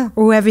work,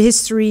 or who have a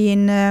history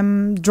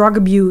in drug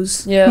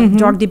abuse,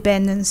 drug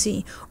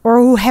dependency, or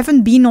who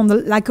haven't been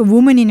like a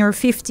woman in her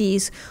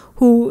 50s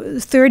who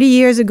 30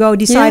 years ago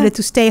decided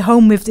to stay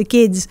home with the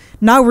kids,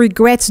 now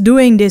regrets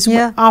doing this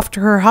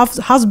after her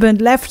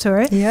husband left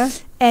her.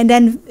 And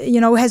then,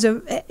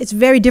 it's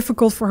very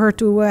difficult for her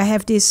to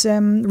have this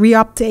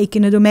reuptake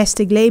in the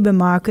domestic labor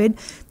market.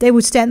 They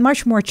would stand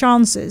much more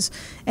chances.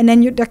 And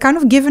then they're kind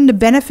of given the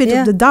benefit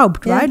of the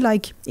doubt, right?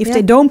 Like if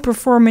they don't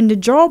perform in the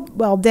job,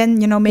 well, then,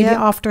 maybe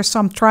after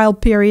some trial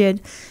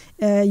period,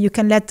 you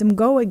can let them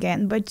go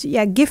again. But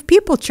give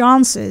people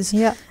chances.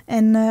 Yeah.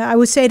 And I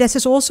would say this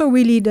is also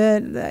really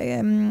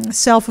the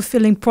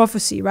self-fulfilling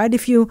prophecy, right?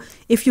 If you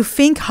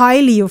think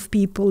highly of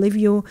people,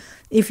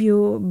 if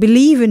you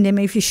believe in them,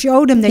 if you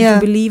show them that you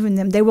believe in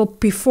them, they will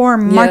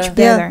perform much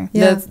better.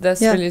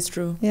 That's really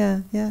true.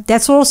 Yeah.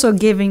 That's also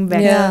giving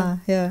back.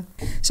 Yeah.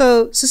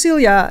 So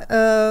Caecilia,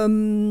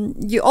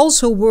 you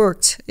also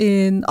worked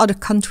in other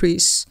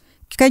countries.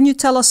 Can you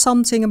tell us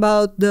something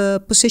about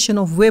the position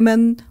of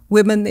women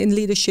in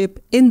leadership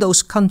in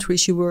those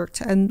countries you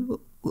worked? And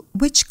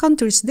which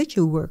countries did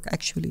you work,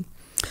 actually?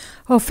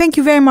 Oh, thank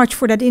you very much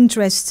for that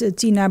interest,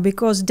 Tina,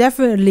 because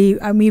definitely,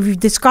 we've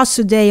discussed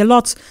today a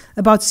lot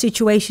about the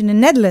situation in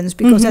the Netherlands,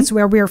 because that's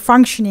where we're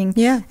functioning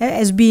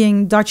as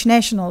being Dutch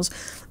nationals.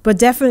 But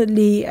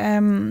definitely,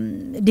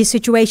 this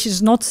situation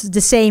is not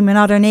the same in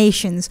other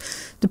nations.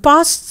 The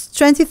past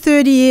 20,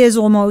 30 years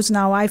almost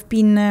now, I've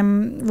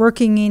been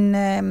working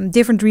in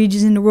different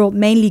regions in the world,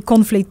 mainly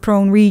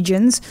conflict-prone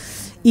regions,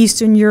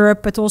 Eastern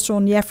Europe, but also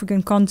on the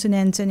African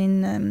continent and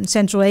in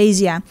Central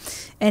Asia.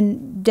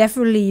 And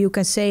definitely you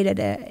can say that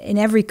in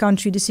every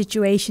country the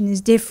situation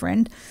is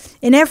different.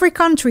 In every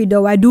country,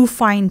 though, I do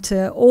find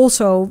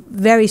also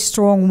very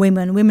strong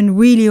women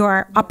really who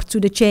are up to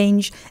the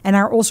change and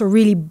are also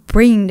really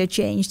bringing the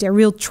change. They're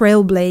real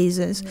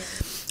trailblazers.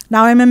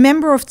 Now, I'm a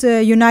member of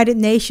the United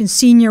Nations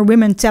Senior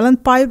Women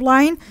Talent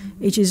Pipeline,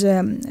 which is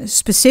a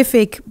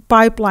specific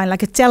pipeline,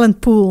 like a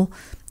talent pool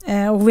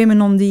of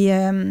women on the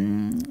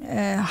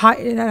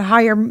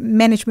higher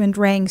management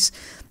ranks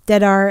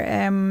that are,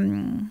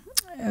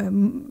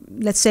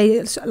 let's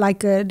say,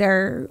 like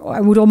I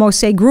would almost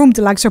say groomed,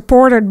 like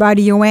supported by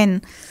the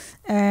UN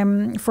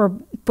for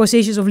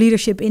positions of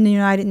leadership in the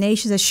United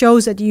Nations. That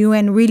shows that the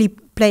UN really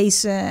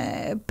pays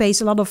a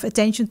lot of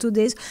attention to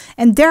this.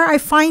 And there I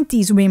find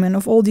these women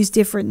of all these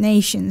different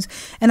nations.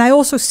 And I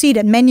also see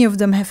that many of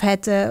them have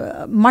had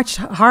a much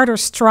harder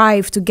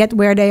strive to get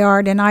where they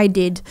are than I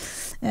did,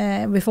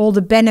 with all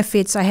the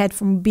benefits I had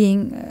from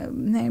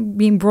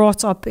being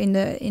brought up in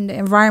the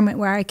environment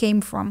where I came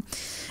from.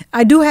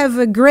 I do have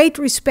a great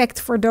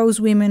respect for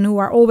those women who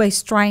are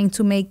always trying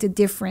to make the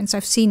difference.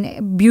 I've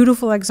seen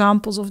beautiful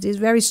examples of this,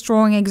 very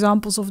strong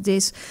examples of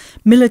this.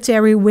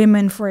 Military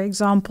women, for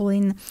example,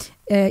 in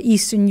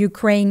Eastern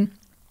Ukraine,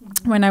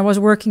 when I was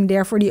working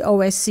there for the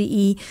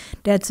OSCE,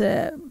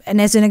 and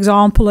as an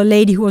example, a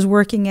lady who was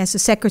working as a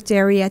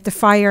secretary at the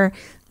fire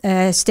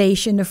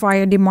station, the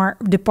fire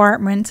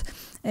department,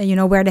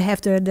 where they have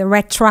the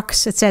red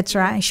trucks,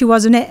 etc. And she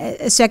was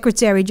a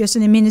secretary, just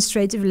an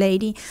administrative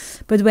lady.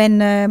 But when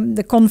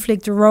the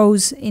conflict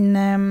arose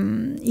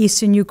in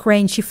Eastern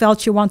Ukraine, she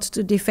felt she wanted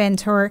to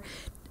defend her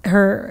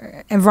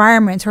her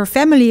environment, her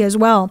family as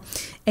well.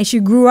 And she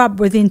grew up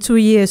within 2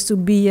 years to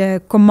be a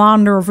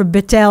commander of a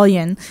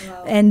battalion.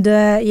 Wow. And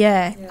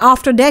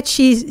after that,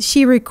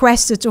 she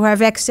requested to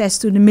have access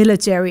to the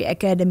military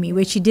academy,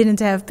 which she didn't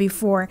have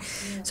before.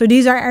 Yeah. So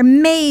these are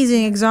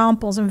amazing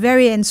examples and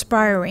very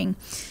inspiring.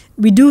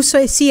 We do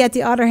see, at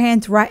the other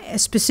hand,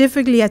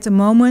 specifically at the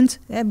moment,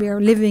 we are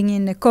living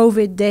in the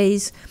COVID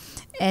days,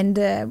 and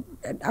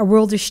our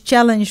world is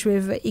challenged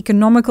with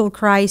economical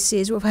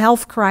crisis, with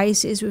health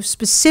crisis,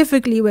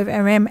 specifically with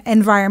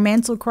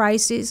environmental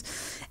crisis.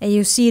 And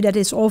you see that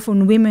it's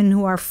often women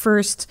who are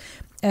first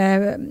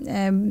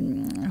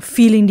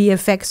feeling the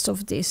effects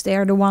of this. They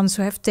are the ones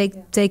who have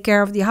take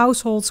care of the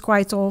households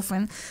quite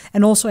often,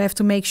 and also have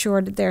to make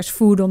sure that there's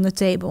food on the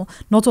table.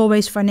 Not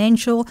always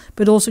financial,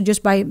 but also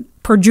just by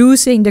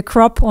producing the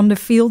crop on the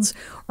fields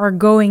or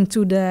going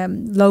to the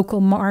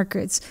local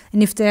markets.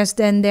 And if there's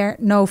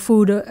no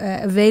food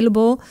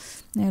available,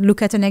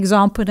 look at an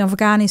example in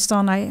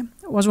Afghanistan. I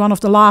was one of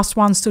the last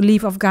ones to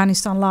leave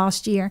Afghanistan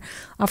last year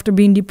after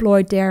being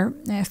deployed there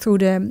through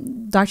the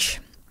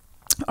Dutch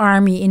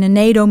army in a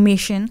NATO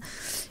mission.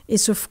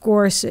 It's, of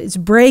course, it's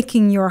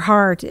breaking your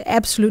heart,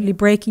 absolutely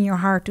breaking your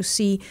heart to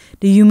see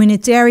the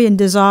humanitarian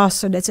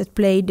disaster that's at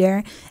play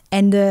there,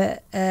 and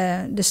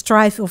the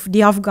strife of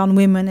the Afghan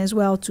women as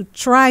well to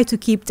try to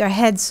keep their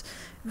heads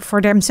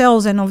for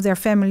themselves and of their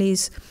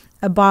families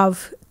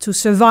above to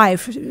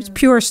survive. It's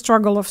pure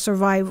struggle of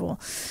survival.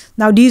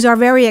 Now, these are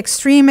very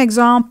extreme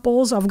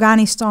examples.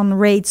 Afghanistan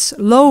rates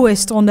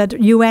lowest on that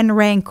UN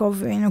rank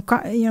of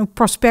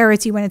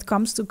prosperity when it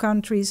comes to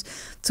countries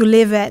to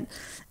live at.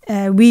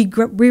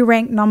 We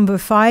rank number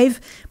 5,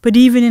 but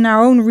even in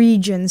our own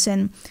regions,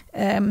 and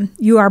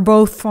you are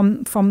both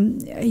from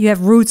you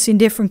have roots in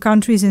different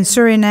countries, in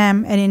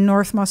Suriname and in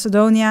North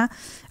Macedonia.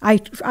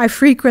 I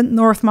frequent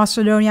North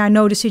Macedonia. I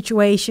know the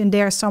situation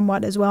there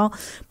somewhat as well,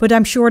 but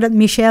I'm sure that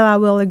Mishela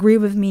will agree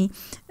with me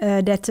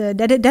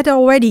that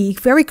already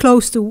very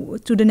close to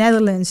the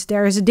Netherlands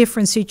there is a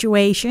different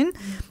situation.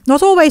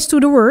 Not always to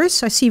the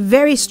worse. I see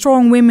very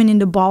strong women in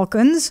the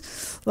Balkans,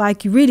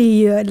 like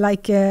really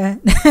like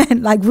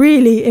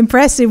really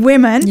impressive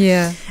women.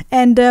 Yeah.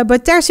 And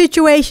but their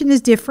situation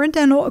is different,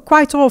 and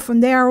quite often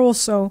they are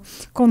also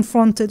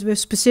confronted with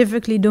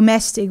specifically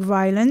domestic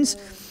violence.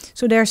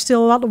 So there's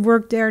still a lot of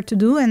work there to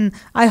do, and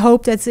I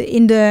hope that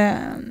in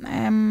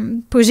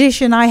the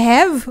position I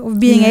have of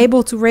being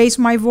able to raise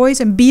my voice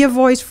and be a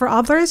voice for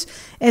others,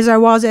 as I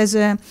was as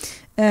a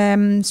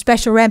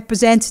special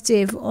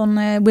representative on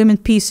women,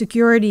 peace,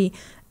 security,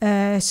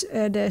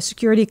 the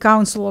Security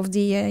Council of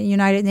the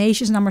United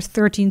Nations, number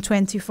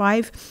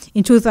 1325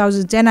 in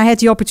 2010. I had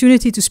the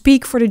opportunity to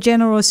speak for the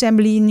General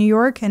Assembly in New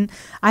York, and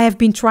I have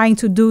been trying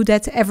to do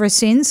that ever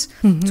since,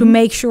 to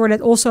make sure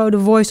that also the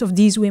voice of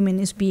these women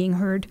is being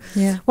heard.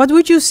 Yeah. What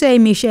would you say,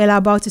 Mishela,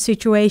 about the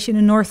situation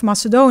in North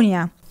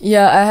Macedonia?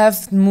 Yeah, I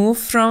have moved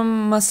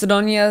from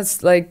Macedonia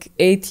like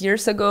 8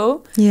 years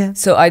ago. Yeah.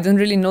 So I don't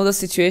really know the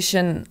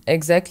situation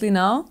exactly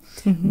now.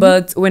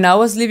 But when I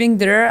was living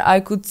there, I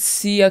could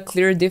see a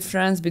clear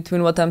difference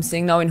between what I'm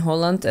seeing now in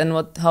Holland and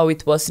how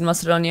it was in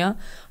Macedonia.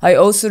 I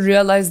also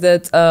realized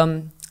that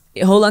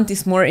Holland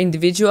is more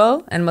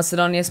individual and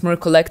Macedonia is more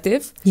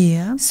collective.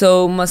 Yeah.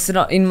 So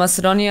in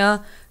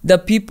Macedonia, the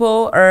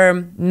people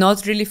are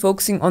not really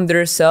focusing on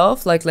their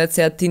self. Like, let's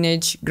say a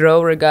teenage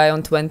girl or a guy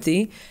on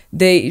 20,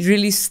 they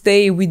really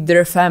stay with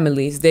their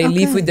families. They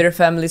live with their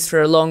families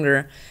for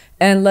longer.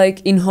 And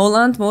like in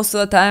Holland, most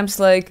of the times,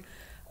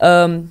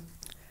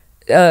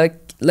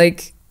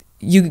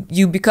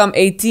 you become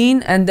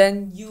 18 and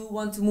then you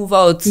want to move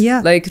out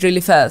like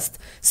really fast.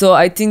 So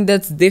I think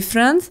that's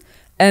different.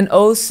 And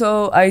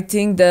also, I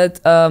think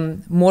that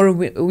more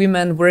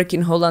women work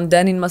in Holland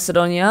than in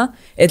Macedonia,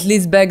 at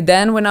least back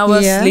then when I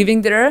was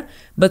living there.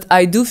 But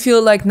I do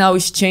feel like now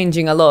it's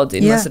changing a lot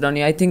in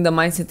Macedonia. I think the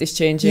mindset is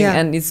changing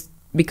and it's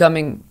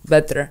becoming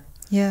better.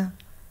 Yeah.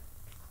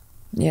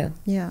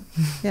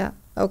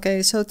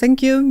 Okay, so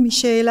thank you,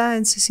 Mishela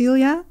and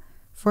Caecilia,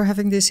 for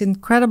having this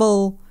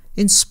incredible,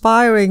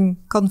 inspiring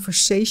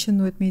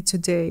conversation with me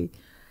today.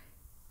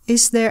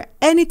 Is there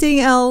anything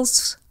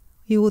else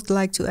you would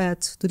like to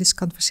add to this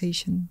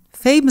conversation?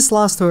 Famous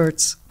last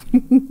words.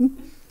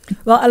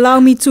 Well, allow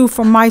me to,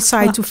 from my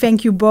side, to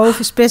thank you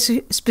both,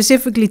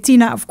 specifically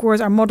Tina, of course,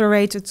 our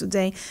moderator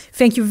today.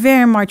 Thank you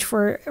very much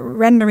for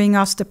rendering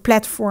us the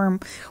platform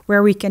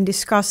where we can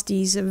discuss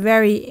these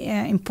very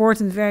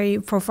important, very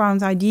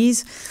profound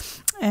ideas.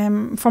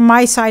 From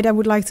my side, I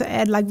would like to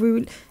add,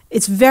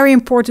 it's very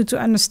important to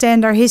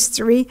understand our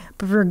history,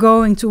 but we're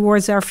going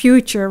towards our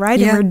future, right?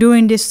 Yeah. And we're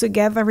doing this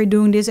together. We're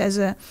doing this as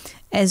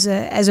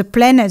a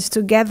planet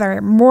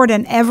together more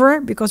than ever,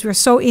 because we're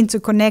so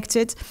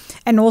interconnected,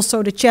 and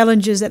also the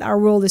challenges that our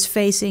world is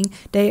facing,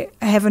 they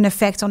have an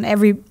effect on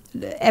every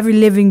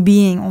living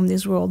being on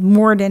this world,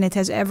 more than it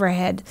has ever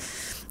had.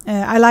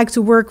 I like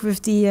to work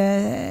with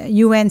the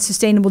UN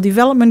Sustainable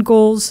Development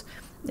Goals.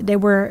 They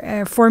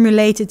were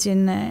formulated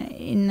in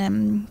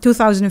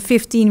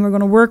 2015. We're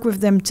going to work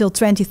with them till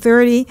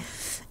 2030.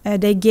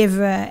 They give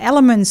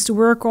elements to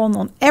work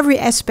on every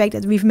aspect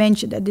that we've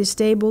mentioned at this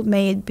table.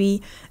 May it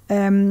be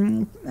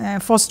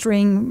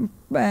fostering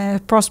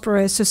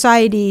prosperous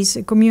societies,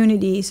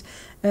 communities,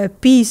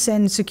 peace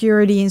and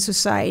security in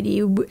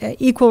society,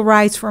 equal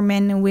rights for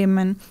men and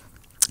women,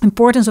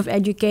 importance of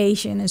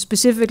education, and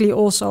specifically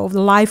also of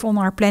the life on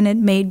our planet,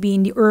 may it be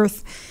in the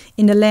earth,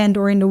 in the land,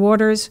 or in the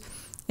waters,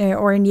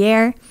 or in the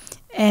air.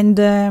 And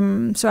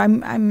so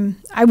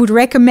I would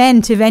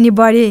recommend, if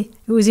anybody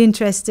who is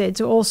interested,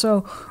 to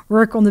also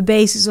work on the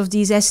basis of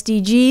these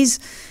SDGs.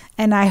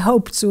 And I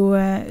hope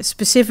to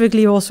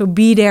specifically also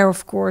be there,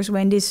 of course,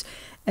 when this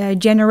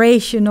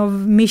generation of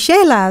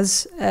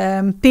Mishela's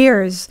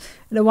peers,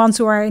 the ones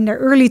who are in their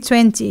early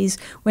 20s,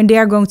 when they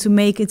are going to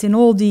make it in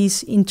all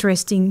these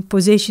interesting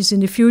positions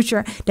in the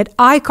future that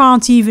I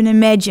can't even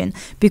imagine,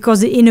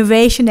 because the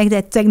innovation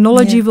that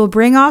technology will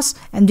bring us,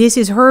 and this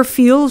is her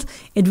field,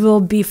 it will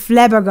be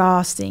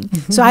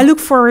flabbergasting. So I look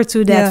forward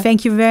to that. Yeah.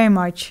 Thank you very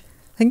much.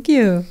 Thank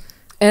you.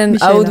 And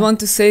Mishela. I would want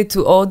to say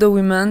to all the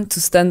women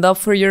to stand up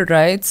for your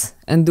rights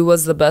and do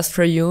what's the best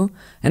for you.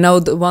 And I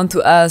would want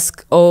to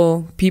ask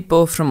all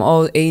people from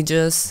all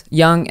ages,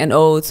 young and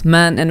old,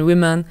 men and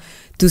women,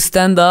 to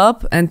stand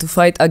up and to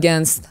fight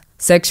against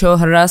sexual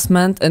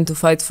harassment and to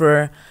fight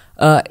for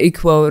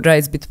equal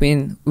rights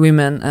between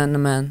women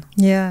and men.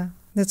 Yeah,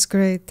 that's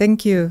great.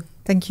 Thank you.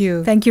 Thank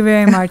you. Thank you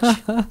very much,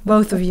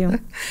 both of you.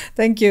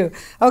 Thank you.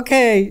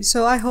 Okay,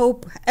 so I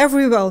hope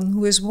everyone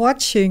who is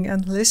watching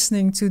and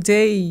listening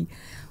today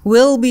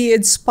will be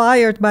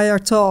inspired by our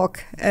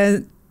talk,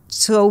 and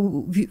so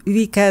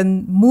we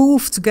can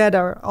move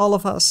together, all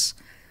of us,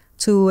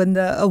 to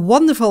a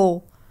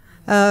wonderful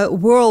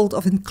world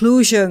of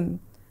inclusion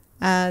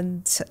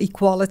and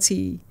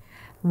equality,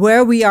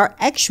 where we are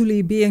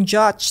actually being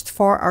judged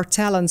for our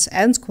talents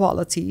and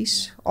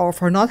qualities, or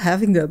for not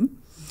having them,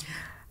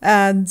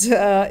 and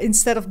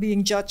instead of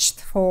being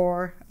judged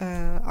for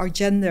our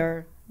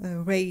gender,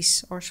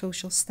 race, or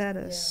social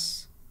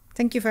status. Yeah.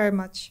 Thank you very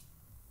much.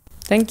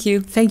 Thank you.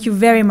 Thank you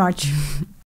very much.